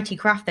more Mighty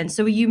Craft then.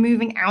 So are you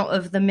moving out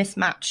of the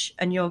Mismatch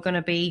and you're going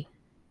to be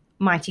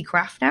Mighty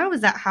Craft now?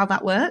 Is that how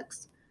that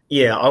works?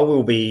 Yeah,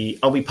 I'll be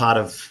part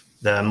of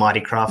the Mighty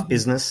Craft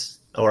business,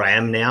 or I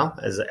am now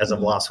as of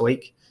last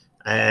week,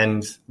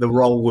 and the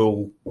role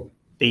will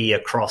be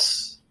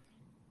across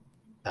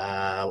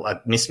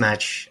like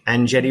Mismatch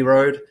and Jetty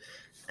Road,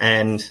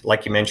 and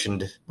like you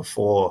mentioned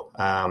before,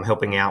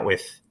 helping out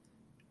with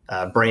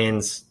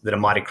brands that are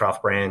Mighty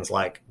Craft brands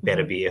like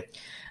Better Beer.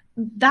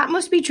 That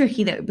must be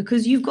tricky though,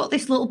 because you've got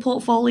this little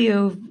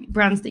portfolio of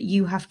brands that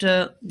you have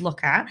to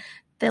look at.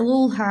 They'll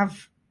all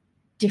have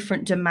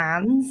different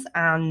demands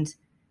and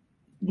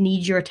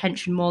need your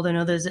attention more than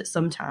others at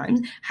some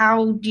times.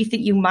 How do you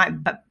think you might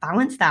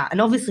balance that? And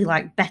obviously,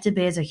 like, Better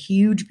Beer's a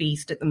huge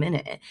beast at the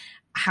minute.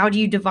 How do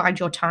you divide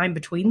your time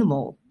between them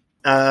all?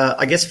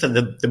 I guess for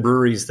the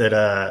breweries that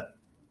are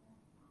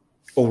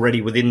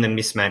already within the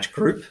Mismatch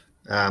group,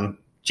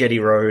 Jetty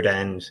Road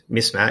and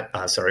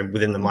Mismatch,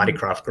 within the Mighty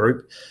Craft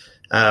group,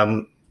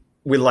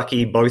 we're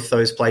lucky both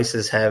those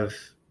places have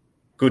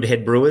good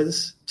head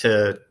brewers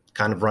to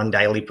kind of run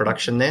daily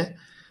production there.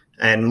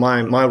 And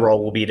my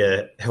role will be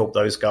to help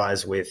those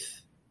guys with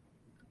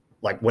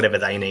like whatever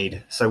they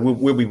need. So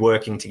we'll be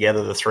working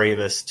together, the three of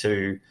us,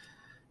 to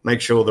make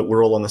sure that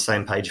we're all on the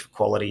same page for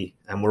quality,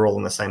 and we're all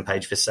on the same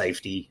page for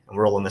safety, and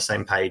we're all on the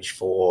same page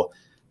for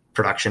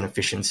production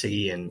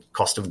efficiency and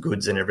cost of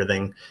goods and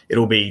everything.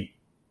 It'll be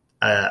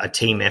a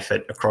team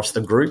effort across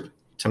the group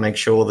to make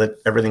sure that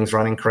everything's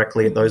running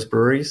correctly at those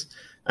breweries.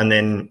 And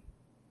then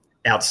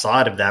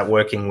outside of that,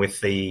 working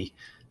with the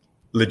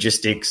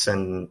logistics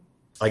and,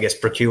 I guess,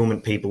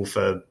 procurement people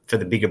for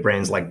the bigger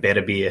brands like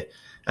Better Beer.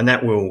 And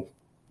that will,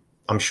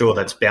 I'm sure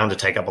that's bound to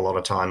take up a lot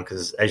of time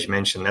because, as you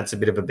mentioned, that's a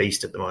bit of a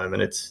beast at the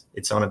moment.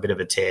 It's on a bit of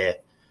a tear.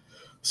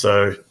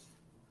 So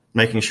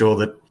making sure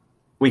that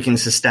we can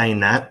sustain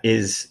that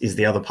is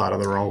the other part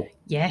of the role.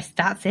 Yes,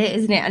 that's it,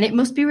 isn't it? And it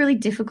must be really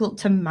difficult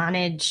to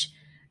manage.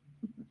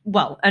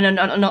 Well, and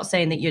I'm not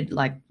saying that you're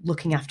like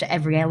looking after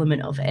every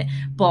element of it,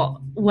 but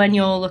when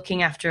you're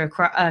looking after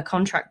a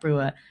contract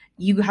brewer,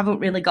 you haven't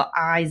really got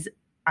eyes,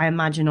 I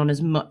imagine, on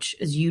as much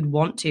as you'd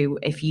want to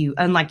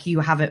unlike you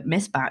have at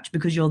Mismatch,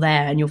 because you're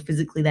there and you're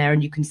physically there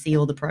and you can see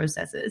all the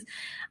processes.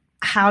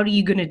 How are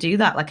you going to do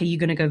that? Like, are you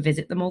going to go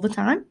visit them all the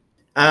time?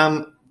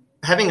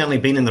 Having only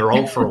been in the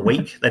role for a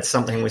week, that's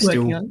something we're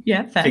still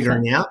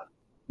figuring out.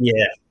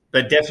 Yeah,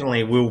 but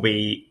definitely we'll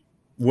be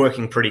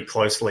working pretty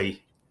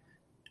closely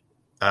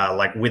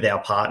like with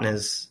our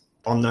partners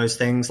on those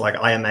things. Like,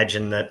 I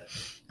imagine that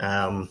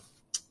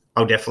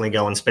I'll definitely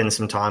go and spend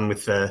some time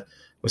with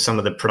some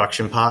of the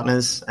production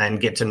partners and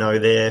get to know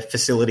their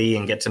facility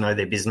and get to know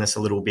their business a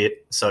little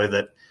bit, so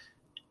that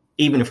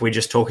even if we're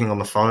just talking on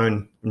the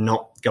phone,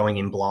 not going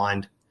in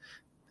blind,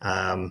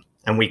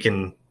 and we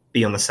can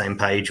be on the same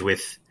page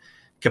with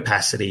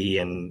capacity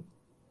and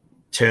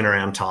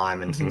turnaround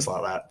time and things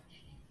like that.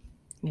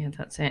 Yeah,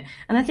 that's it.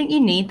 And I think you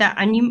need that.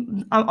 And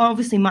you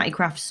obviously, Mighty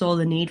Craft saw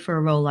the need for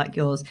a role like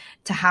yours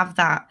to have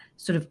that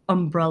sort of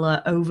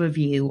umbrella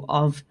overview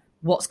of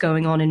what's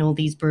going on in all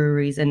these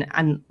breweries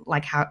and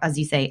like how, as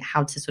you say,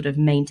 how to sort of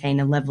maintain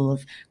a level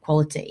of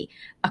quality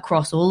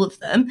across all of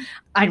them.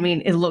 I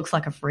mean, it looks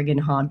like a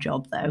friggin' hard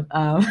job though.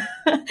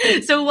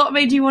 So what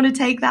made you want to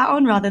take that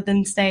on rather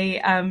than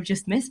stay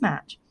just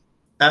Mismatch?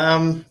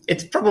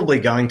 It's probably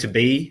going to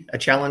be a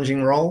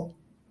challenging role,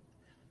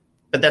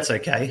 but that's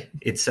okay.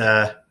 It's,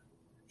 it'll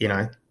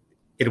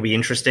be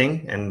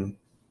interesting and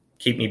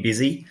keep me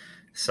busy.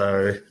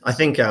 So I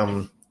think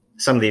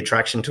some of the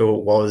attraction to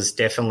it was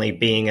definitely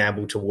being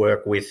able to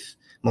work with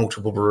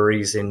multiple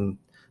breweries in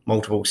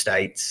multiple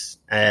states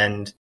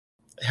and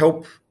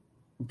help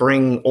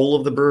bring all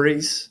of the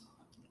breweries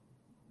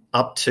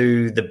up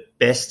to the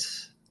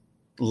best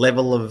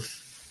level of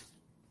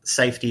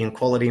safety and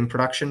quality in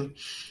production.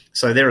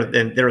 So there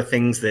are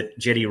things that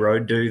Jetty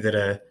Road do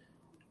that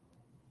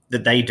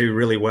they do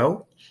really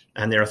well,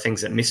 and there are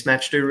things that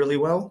Mismatch do really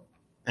well.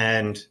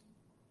 And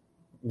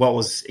what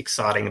was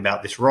exciting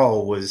about this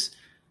role was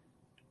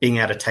being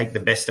able to take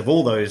the best of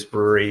all those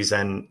breweries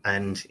and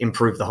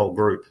improve the whole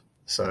group.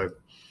 So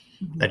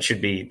that should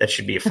be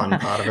a fun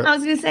part of it. I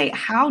was going to say,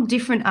 how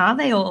different are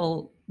they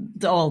all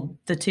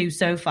the two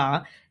so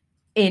far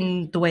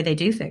in the way they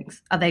do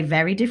things? Are they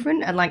very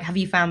different? And like, have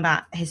you found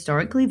that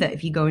historically that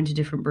if you go into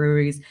different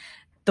breweries,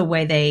 the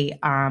way they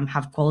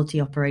have quality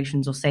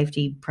operations or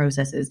safety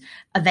processes,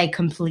 are they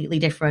completely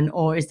different,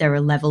 or is there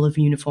a level of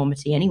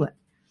uniformity anywhere?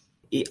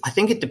 I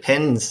think it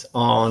depends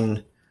on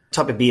the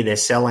type of beer they're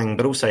selling,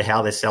 but also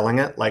how they're selling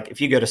it. Like, if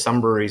you go to some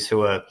breweries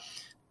who are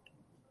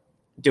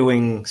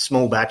doing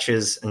small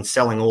batches and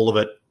selling all of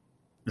it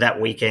that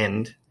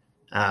weekend,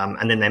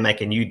 and then they make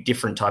a new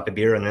different type of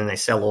beer and then they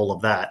sell all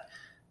of that,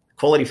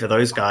 quality for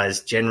those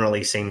guys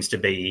generally seems to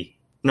be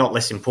not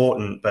less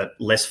important, but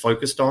less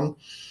focused on.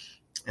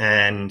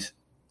 And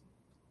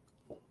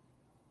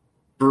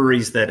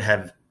breweries that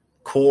have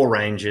core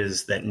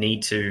ranges that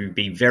need to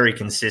be very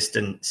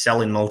consistent,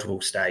 sell in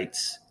multiple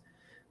states,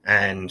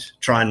 and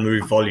try and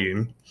move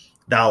volume,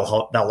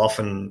 they'll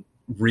often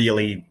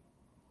really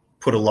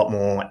put a lot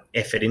more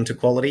effort into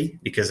quality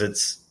because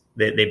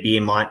their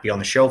beer might be on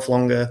the shelf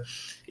longer.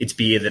 It's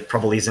beer that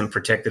probably isn't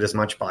protected as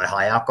much by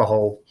high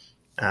alcohol.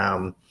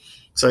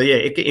 So yeah,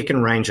 it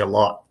can range a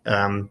lot.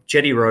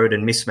 Jetty Road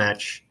and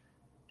Mismatch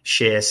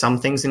share some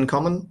things in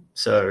common.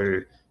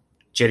 So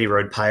Jetty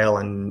Road Pale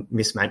and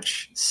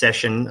Mismatch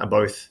Session are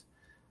both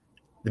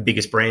the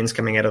biggest brands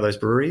coming out of those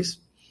breweries.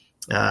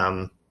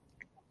 And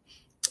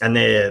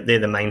they're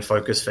the main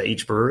focus for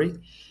each brewery.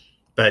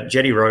 But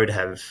Jetty Road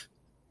have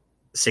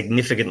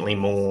significantly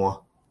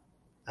more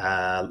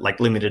like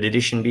limited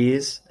edition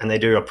beers, and they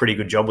do a pretty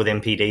good job with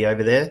MPD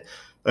over there.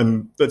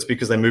 And that's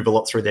because they move a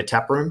lot through their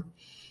tap room.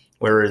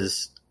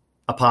 Whereas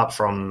apart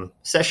from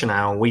Session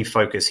Ale, we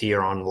focus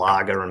here on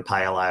lager and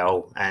pale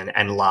ale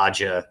and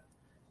larger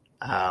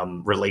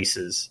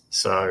releases.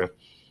 So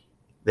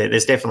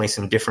there's definitely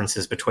some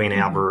differences between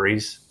our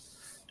breweries.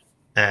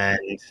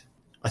 And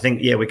I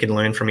think, we can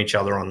learn from each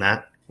other on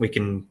that.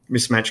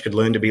 Mismatch could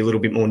learn to be a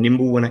little bit more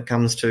nimble when it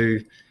comes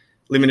to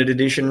limited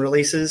edition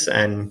releases,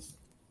 and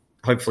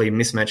hopefully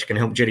Mismatch can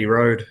help Jetty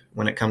Road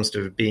when it comes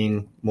to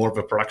being more of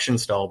a production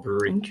style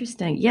brewery.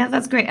 Interesting. Yeah,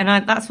 that's great.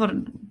 And that's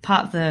one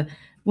of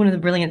the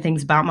brilliant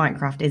things about Mighty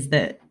Craft is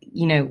that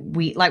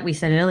we, like we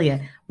said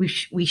earlier,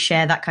 we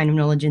share that kind of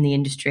knowledge in the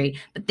industry,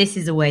 but this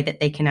is a way that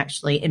they can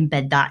actually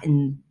embed that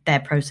in their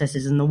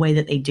processes and the way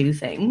that they do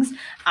things,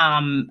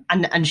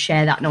 and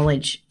share that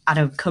knowledge at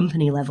a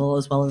company level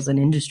as well as an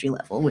industry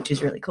level, which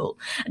is really cool.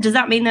 Does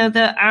that mean though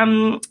that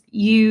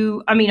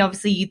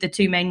obviously the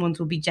two main ones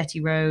will be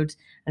Jetty Road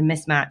and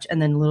Mismatch,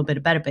 and then a little bit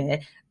of Better Beer.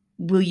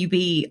 Will you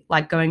be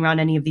like going around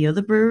any of the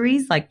other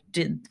breweries? Like,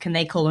 can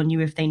they call on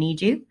you if they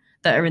need you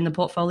that are in the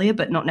portfolio,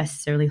 but not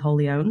necessarily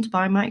wholly owned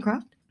by Mighty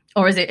Craft?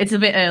 Or is it's a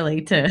bit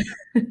early to?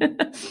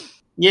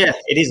 Yeah,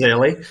 it is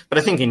early, but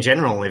I think in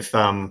general, if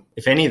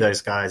any of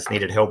those guys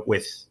needed help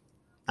with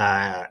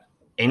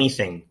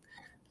anything,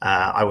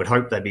 I would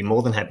hope they'd be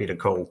more than happy to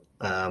call,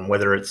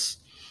 whether it's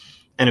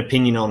an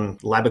opinion on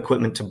lab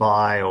equipment to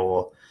buy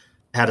or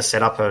how to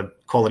set up a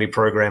quality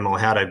program or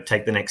how to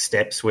take the next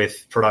steps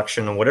with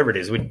production or whatever it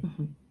is.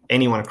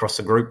 Anyone across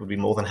the group would be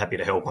more than happy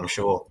to help, I'm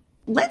sure.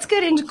 Let's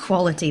get into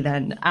quality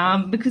then,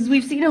 because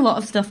we've seen a lot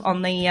of stuff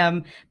on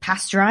the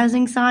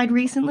pasteurizing side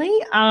recently.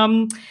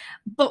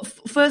 But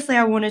firstly,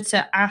 I wanted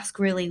to ask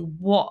really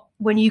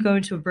when you go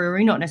into a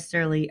brewery, not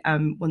necessarily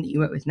one that you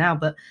work with now,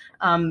 but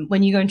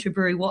when you go into a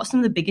brewery, what are some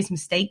of the biggest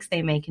mistakes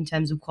they make in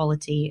terms of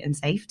quality and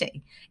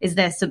safety? Is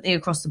there something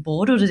across the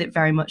board, or does it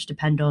very much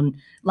depend on,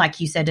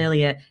 like you said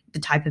earlier, the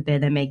type of beer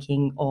they're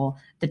making or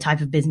the type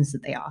of business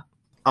that they are?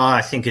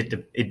 I think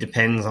it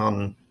depends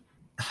on...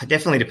 It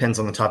definitely depends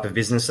on the type of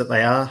business that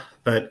they are.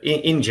 But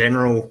in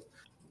general,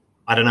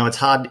 I don't know, it's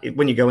hard.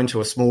 When you go into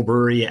a small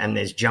brewery and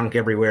there's junk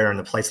everywhere and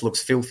the place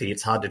looks filthy,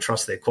 it's hard to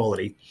trust their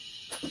quality.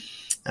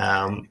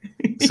 So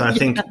I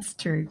think that's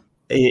true.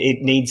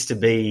 It needs to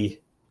be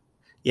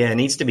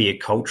a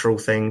cultural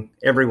thing.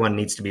 Everyone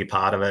needs to be a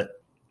part of it.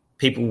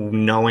 People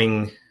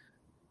knowing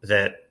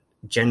that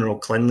general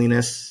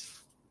cleanliness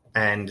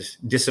and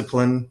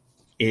discipline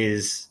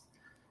is,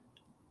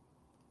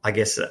 I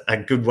guess, a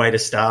good way to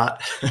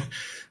start.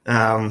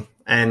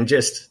 And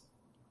just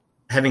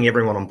having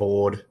everyone on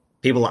board,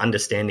 people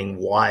understanding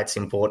why it's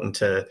important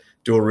to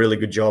do a really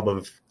good job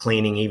of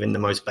cleaning even the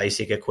most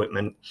basic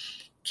equipment,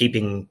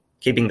 keeping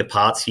the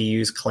parts you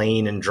use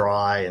clean and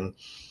dry,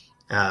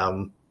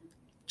 and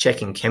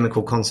checking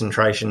chemical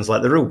concentrations.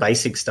 Like the real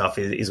basic stuff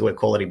is where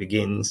quality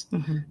begins.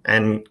 Mm-hmm.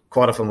 And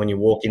quite often when you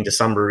walk into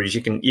some breweries,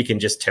 you can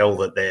just tell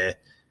that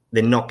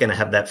they're not going to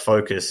have that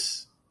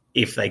focus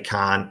if they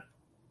can't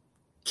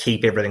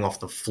keep everything off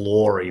the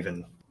floor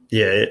even.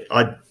 Yeah,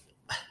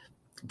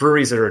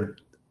 breweries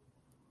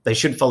they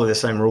should follow the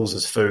same rules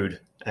as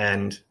food,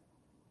 and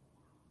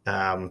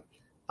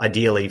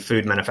ideally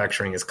food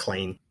manufacturing is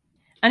clean.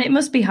 And it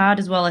must be hard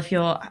as well if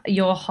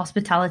your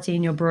hospitality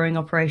and your brewing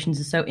operations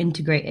are so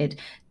integrated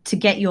to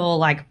get your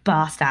like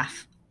bar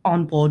staff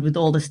on board with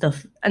all the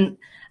stuff. And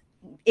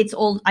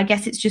I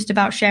guess it's just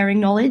about sharing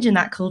knowledge and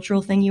that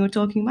cultural thing you were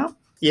talking about.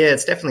 Yeah,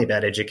 it's definitely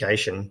about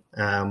education.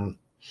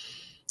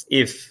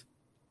 If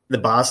the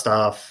bar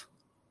staff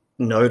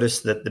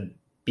notice that the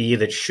beer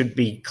that should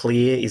be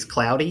clear is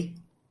cloudy,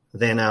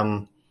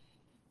 then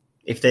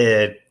if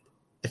they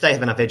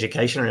have enough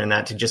education in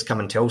that to just come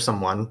and tell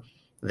someone,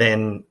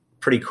 then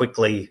pretty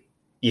quickly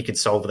you could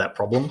solve that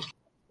problem.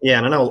 Yeah,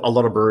 and I know a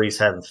lot of breweries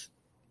have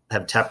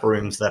tap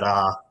rooms that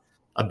are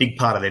a big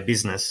part of their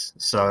business,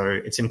 so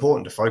it's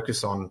important to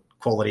focus on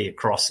quality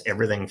across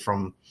everything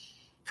from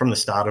the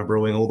start of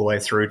brewing all the way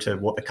through to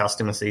what the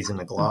customer sees in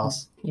the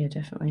glass. Yeah,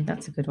 definitely.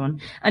 That's a good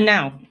one. And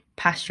now,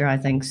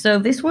 pasteurizing. So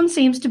this one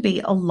seems to be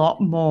a lot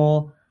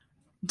more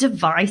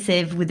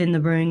divisive within the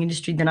brewing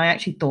industry than I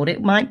actually thought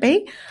it might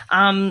be.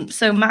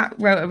 So Matt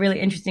wrote a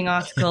really interesting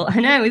article. I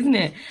know, isn't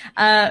it?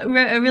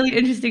 Wrote a really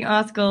interesting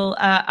article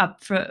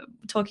for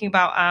talking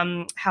about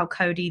how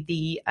Cody,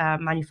 the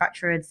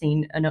manufacturer, had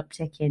seen an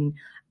uptick in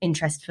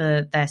interest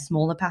for their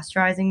smaller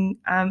pasteurizing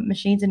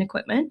machines and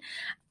equipment.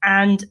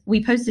 And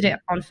we posted it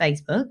on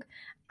Facebook.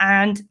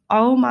 And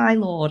oh my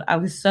Lord, I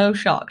was so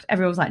shocked.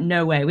 Everyone was like,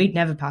 no way, we'd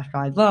never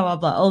pasteurize, blah, blah,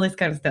 blah, all this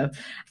kind of stuff.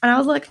 And I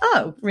was like,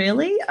 oh,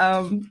 really?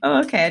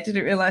 Okay, I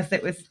didn't realize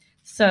it was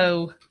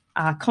so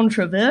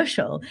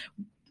controversial.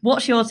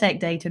 What's your take,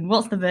 Dayton?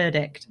 What's the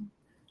verdict?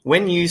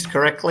 When used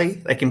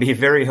correctly, they can be a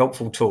very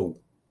helpful tool.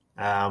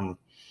 But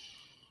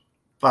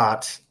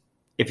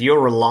if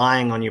you're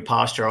relying on your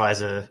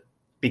pasteurizer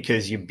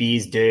because your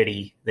beer's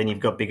dirty, then you've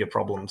got bigger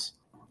problems.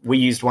 We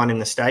used one in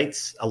the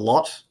States a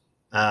lot.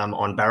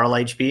 On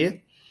barrel-aged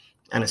beer,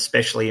 and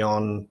especially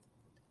on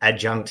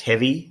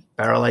adjunct-heavy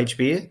barrel-aged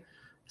beer.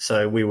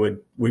 So we would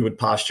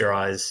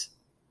pasteurize,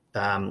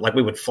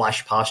 we would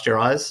flash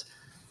pasteurize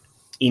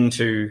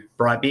into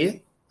bright beer,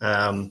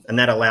 and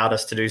that allowed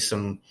us to do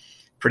some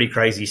pretty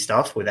crazy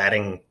stuff with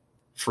adding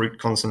fruit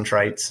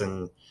concentrates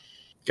and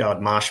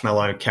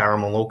marshmallow,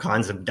 caramel, all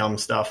kinds of dumb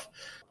stuff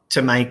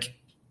to make,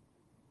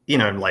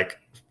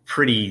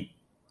 pretty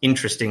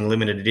interesting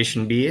limited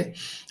edition beer.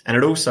 And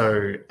it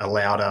also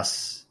allowed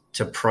us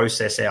to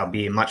process our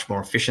beer much more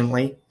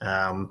efficiently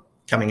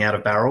coming out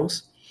of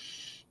barrels.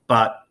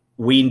 But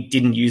we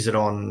didn't use it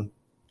on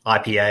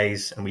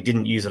IPAs and we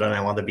didn't use it on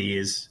our other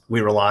beers.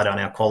 We relied on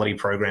our quality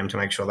program to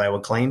make sure they were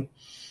clean.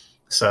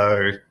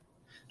 So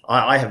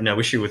I have no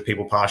issue with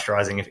people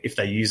pasteurizing if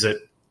they use it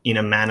in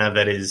a manner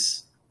that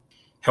is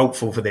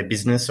helpful for their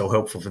business or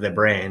helpful for their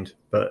brand.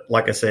 But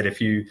like I said,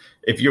 if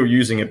you're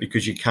using it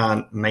because you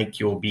can't make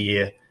your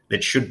beer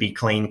that should be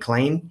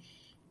clean,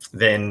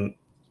 then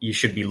you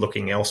should be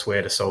looking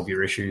elsewhere to solve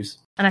your issues.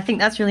 And I think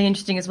that's really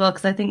interesting as well,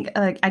 because I think,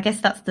 I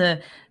guess that's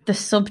the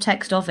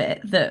subtext of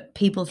it, that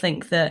people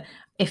think that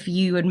if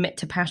you admit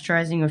to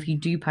pasteurizing or if you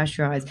do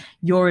pasteurize,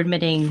 you're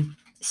admitting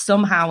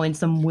somehow in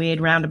some weird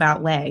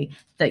roundabout way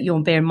that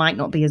your beer might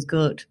not be as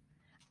good.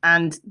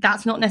 And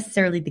that's not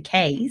necessarily the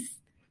case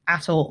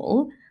at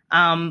all.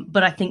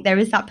 But I think there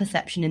is that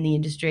perception in the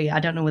industry. I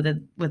don't know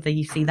whether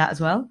you see that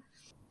as well.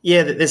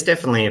 Yeah, there's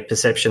definitely a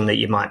perception that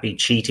you might be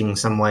cheating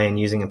some way in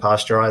using a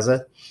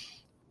pasteurizer.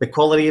 The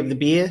quality of the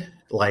beer,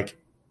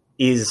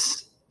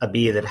 is a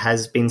beer that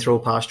has been through a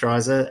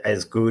pasteurizer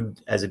as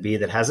good as a beer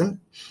that hasn't?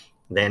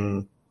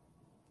 Then,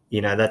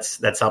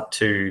 that's up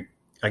to,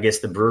 I guess,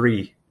 the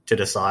brewery to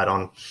decide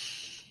on.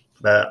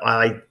 But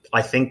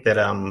I think that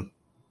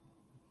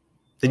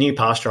the new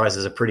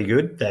pasteurizers are pretty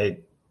good. They're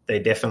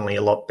definitely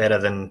a lot better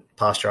than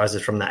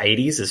pasteurizers from the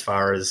 80s as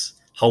far as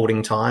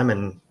holding time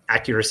and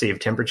accuracy of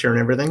temperature and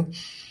everything.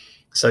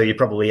 So you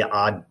probably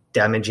are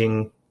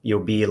damaging your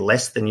beer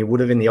less than you would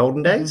have in the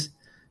olden days.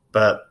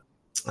 But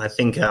I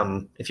think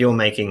if you're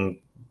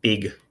making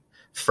big,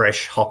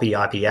 fresh, hoppy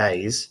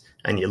IPAs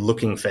and you're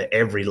looking for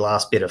every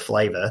last bit of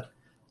flavor,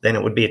 then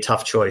it would be a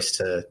tough choice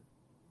to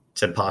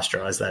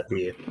pasteurize that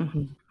beer.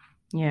 Mm-hmm.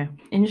 Yeah,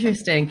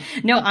 interesting.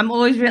 No,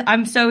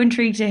 I'm so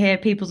intrigued to hear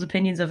people's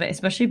opinions of it,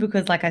 especially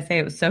because, like I say,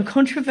 it was so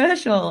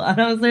controversial,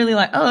 and I was really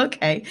like, oh,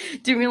 okay,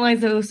 didn't realize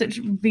there were such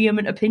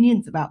vehement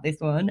opinions about this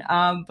one.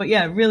 But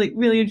yeah, really,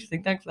 really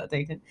interesting. Thanks for that,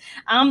 Dayton.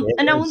 And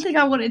now one thing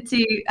I wanted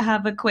to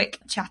have a quick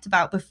chat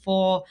about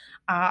before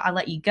I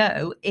let you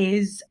go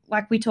is,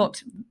 like we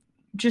talked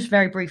just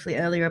very briefly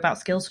earlier about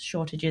skills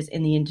shortages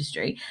in the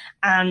industry.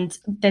 And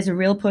there's a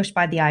real push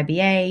by the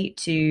IBA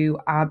to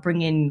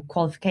bring in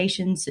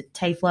qualifications at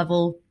TAFE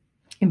level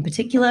in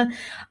particular.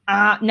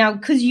 Now,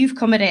 because you've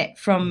come at it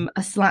from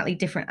a slightly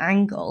different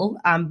angle,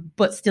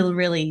 but still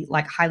really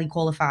highly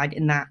qualified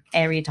in that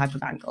area type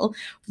of angle,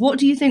 what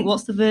do you think?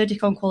 What's the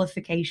verdict on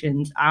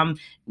qualifications?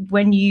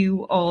 When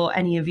you or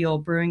any of your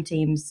brewing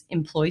teams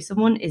employ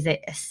someone, is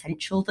it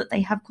essential that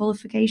they have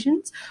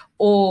qualifications?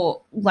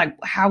 Or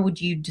how would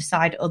you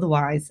decide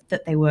otherwise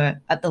that they were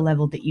at the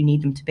level that you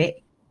need them to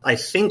be? I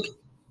think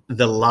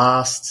the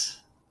last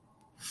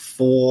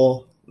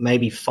 4,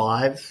 maybe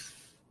 5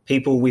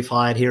 people we've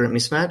hired here at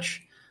Mismatch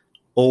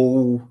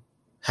all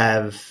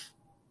have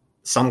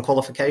some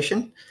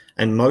qualification,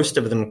 and most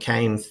of them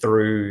came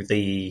through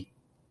the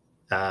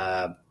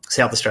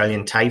South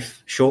Australian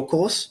TAFE short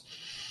course.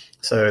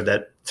 So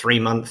that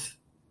 3-month,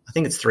 I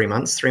think it's 3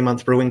 months,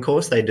 3-month brewing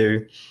course they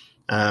do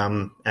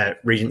at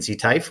Regency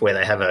TAFE, where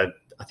they have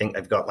I think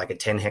they've got a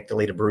 10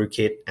 hectolitre brew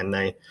kit, and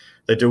they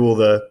do all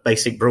the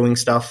basic brewing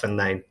stuff, and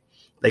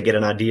they get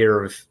an idea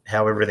of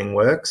how everything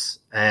works.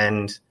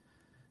 And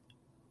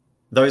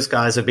those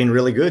guys have been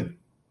really good.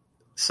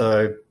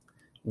 So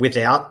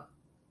without,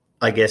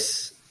 I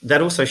guess,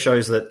 that also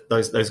shows that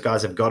those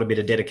guys have got a bit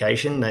of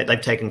dedication.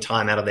 They've taken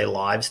time out of their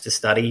lives to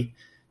study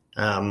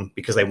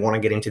because they want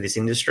to get into this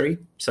industry.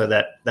 So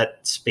that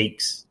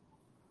speaks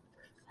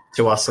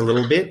to us a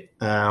little bit.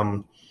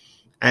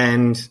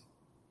 And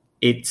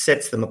it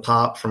sets them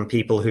apart from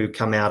people who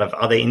come out of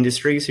other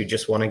industries who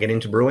just want to get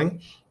into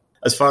brewing.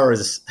 As far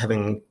as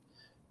having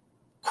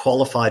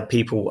qualified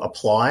people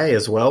apply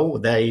as well,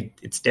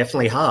 it's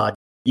definitely hard.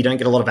 You don't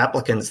get a lot of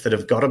applicants that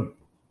have got a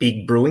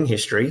big brewing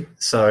history.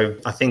 So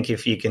I think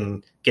if you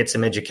can get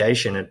some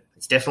education,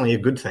 it's definitely a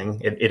good thing.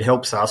 It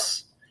helps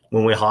us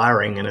when we're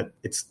hiring, and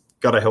it's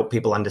got to help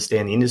people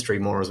understand the industry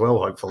more as well,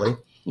 hopefully.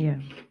 Yeah.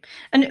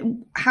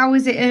 And how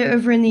is it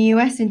over in the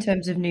US in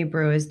terms of new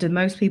brewers? Do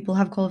most people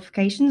have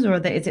qualifications, or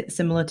is it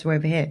similar to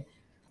over here?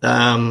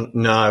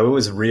 No, it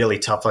was really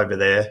tough over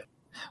there.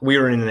 We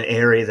were in an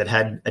area that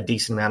had a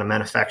decent amount of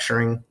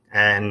manufacturing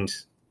and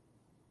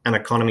an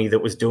economy that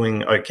was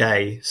doing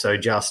okay. So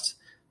just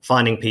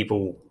finding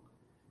people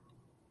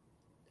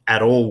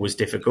at all was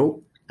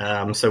difficult.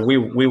 So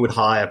we would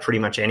hire pretty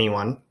much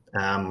anyone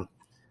and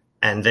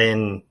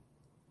then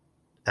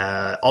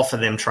offer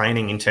them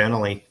training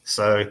internally.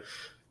 So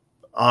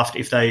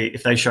if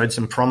they showed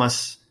some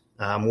promise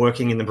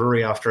working in the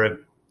brewery after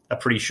a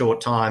pretty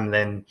short time,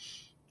 then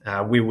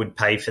we would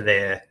pay for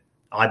their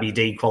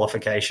IBD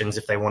qualifications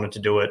if they wanted to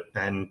do it,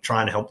 and try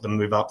and help them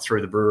move up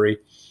through the brewery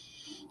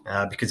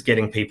because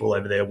getting people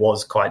over there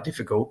was quite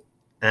difficult.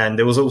 And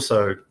there was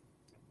also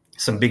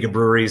some bigger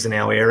breweries in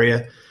our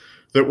area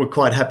that were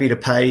quite happy to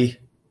pay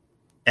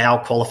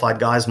our qualified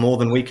guys more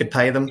than we could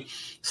pay them.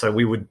 So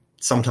we would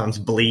sometimes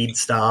bleed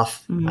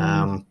staff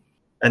and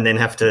then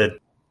have to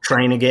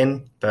train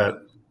again.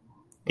 But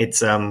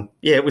it's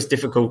it was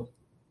difficult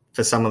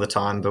for some of the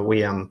time, but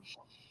we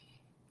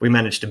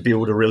managed to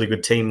build a really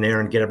good team there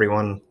and get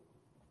everyone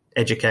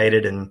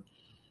educated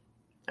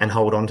and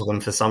hold on to them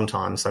for some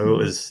time.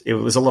 So it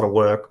was a lot of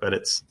work, but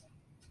it's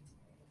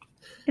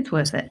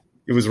worth it.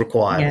 it was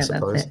required, I Yeah,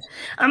 suppose.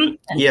 that's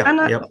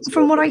it.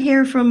 From what I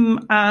hear from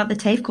the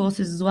TAFE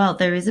courses as well,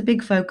 there is a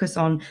big focus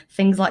on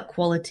things like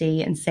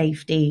quality and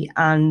safety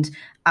and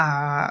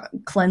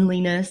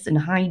cleanliness and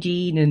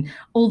hygiene and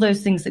all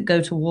those things that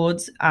go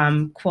towards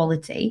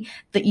quality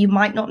that you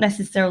might not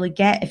necessarily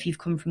get if you've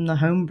come from the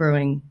home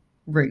brewing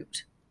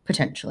route,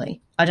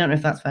 potentially. I don't know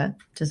if that's fair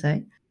to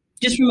say.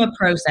 Just from a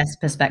process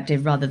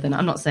perspective, rather than,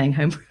 I'm not saying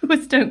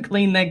homebrewers don't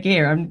clean their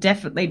gear. I'm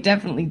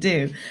definitely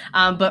do.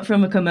 But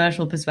from a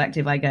commercial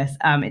perspective, I guess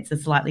it's a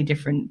slightly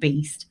different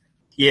beast.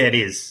 Yeah, it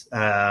is.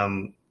 I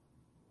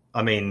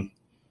mean,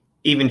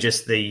 even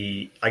just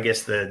the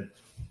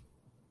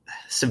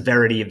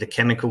severity of the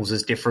chemicals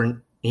is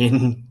different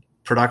in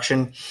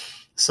production.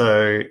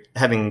 So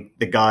having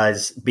the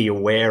guys be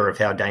aware of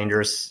how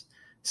dangerous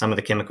some of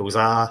the chemicals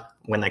are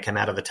when they come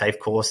out of the TAFE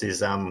course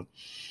is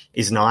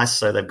nice.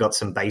 So they've got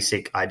some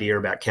basic idea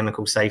about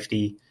chemical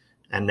safety.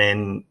 And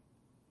then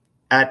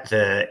at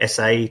the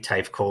SA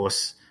TAFE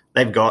course,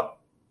 they've got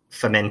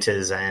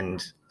fermenters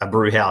and a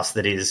brew house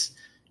that is,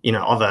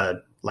 of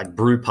a like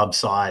brew pub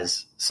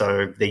size.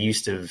 So they're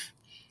used to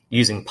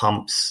using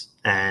pumps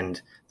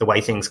and the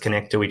way things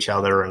connect to each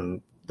other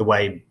and the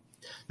way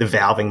the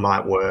valving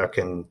might work.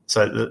 And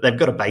so they've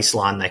got a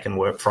baseline they can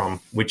work from,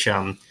 which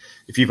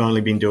if you've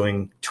only been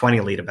doing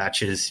 20-litre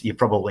batches, you're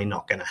probably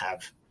not going to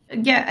have.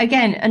 Yeah,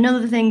 again,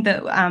 another thing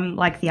that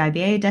like the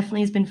IBA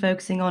definitely has been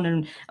focusing on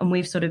and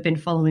we've sort of been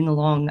following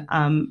along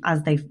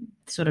as they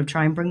sort of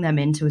try and bring them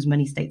into as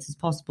many states as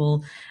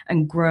possible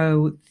and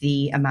grow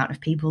the amount of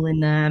people in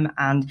them.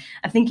 And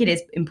I think it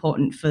is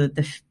important for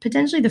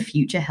potentially the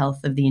future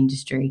health of the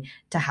industry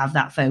to have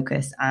that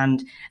focus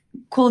and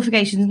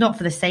qualifications, not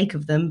for the sake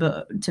of them,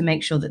 but to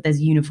make sure that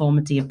there's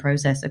uniformity of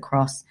process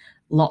across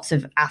lots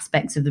of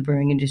aspects of the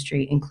brewing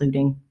industry,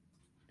 including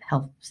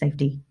health,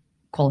 safety,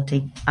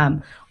 quality,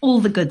 all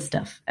the good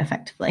stuff,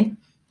 effectively.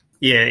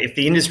 Yeah, if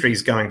the industry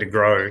is going to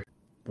grow,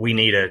 we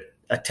need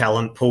a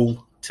talent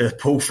pool to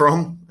pull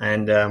from,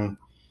 and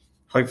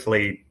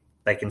hopefully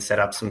they can set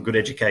up some good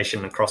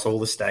education across all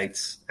the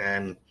states,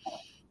 and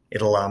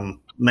it'll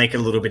make it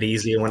a little bit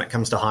easier when it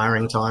comes to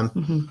hiring time.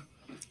 Mm-hmm.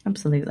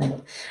 Absolutely.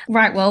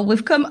 Right, well,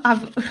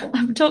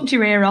 I've talked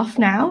your ear off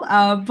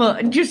now,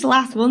 but just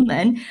last one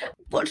then.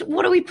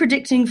 What are we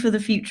predicting for the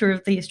future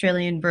of the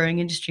Australian brewing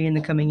industry in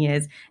the coming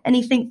years?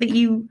 Anything that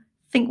you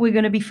think we're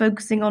going to be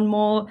focusing on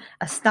more,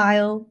 a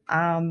style,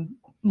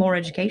 more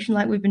education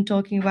like we've been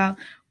talking about?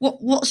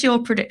 What's your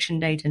prediction,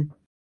 Dayton?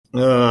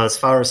 As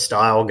far as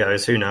style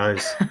goes, who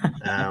knows?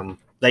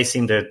 They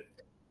seem to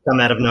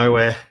come out of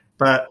nowhere.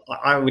 But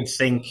I would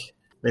think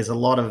there's a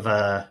lot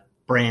of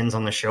brands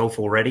on the shelf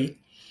already,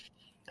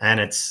 and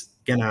it's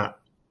going to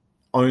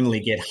only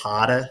get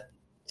harder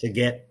to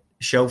get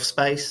shelf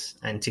space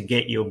and to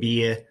get your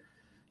beer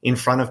in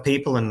front of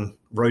people and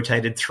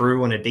rotated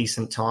through in a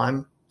decent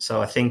time.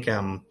 So I think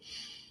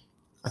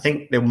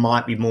there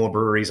might be more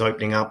breweries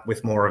opening up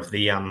with more of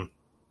the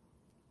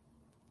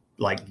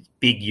like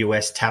big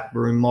US tap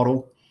room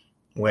model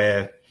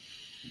where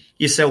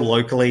you sell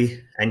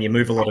locally and you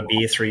move a lot of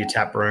beer through your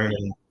tap room,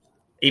 and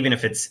even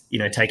if it's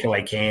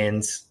takeaway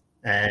cans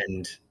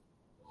and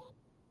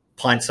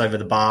pints over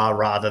the bar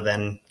rather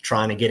than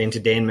trying to get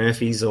into Dan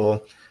Murphy's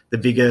or the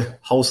bigger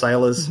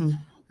wholesalers.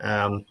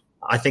 Mm-hmm.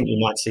 I think we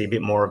might see a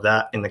bit more of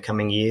that in the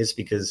coming years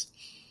because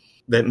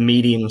the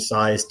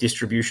medium-sized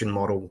distribution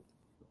model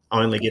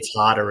only gets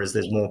harder as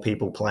there's more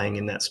people playing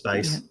in that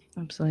space.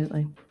 Yeah,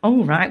 absolutely.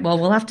 All right. Well,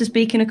 we'll have to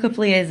speak in a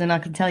couple of years and I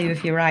can tell you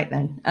if you're right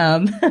then.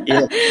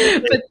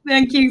 But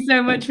thank you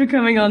so much for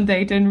coming on,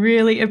 Dayton.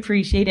 Really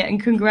appreciate it.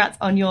 And congrats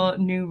on your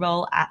new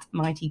role at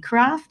Mighty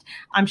Craft.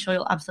 I'm sure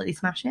you'll absolutely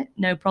smash it.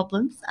 No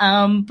problems.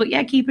 But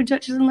yeah, keep in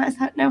touch and let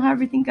us know how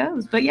everything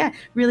goes. But yeah,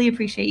 really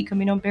appreciate you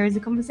coming on Beer as a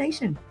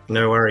Conversation.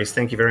 No worries.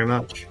 Thank you very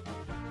much.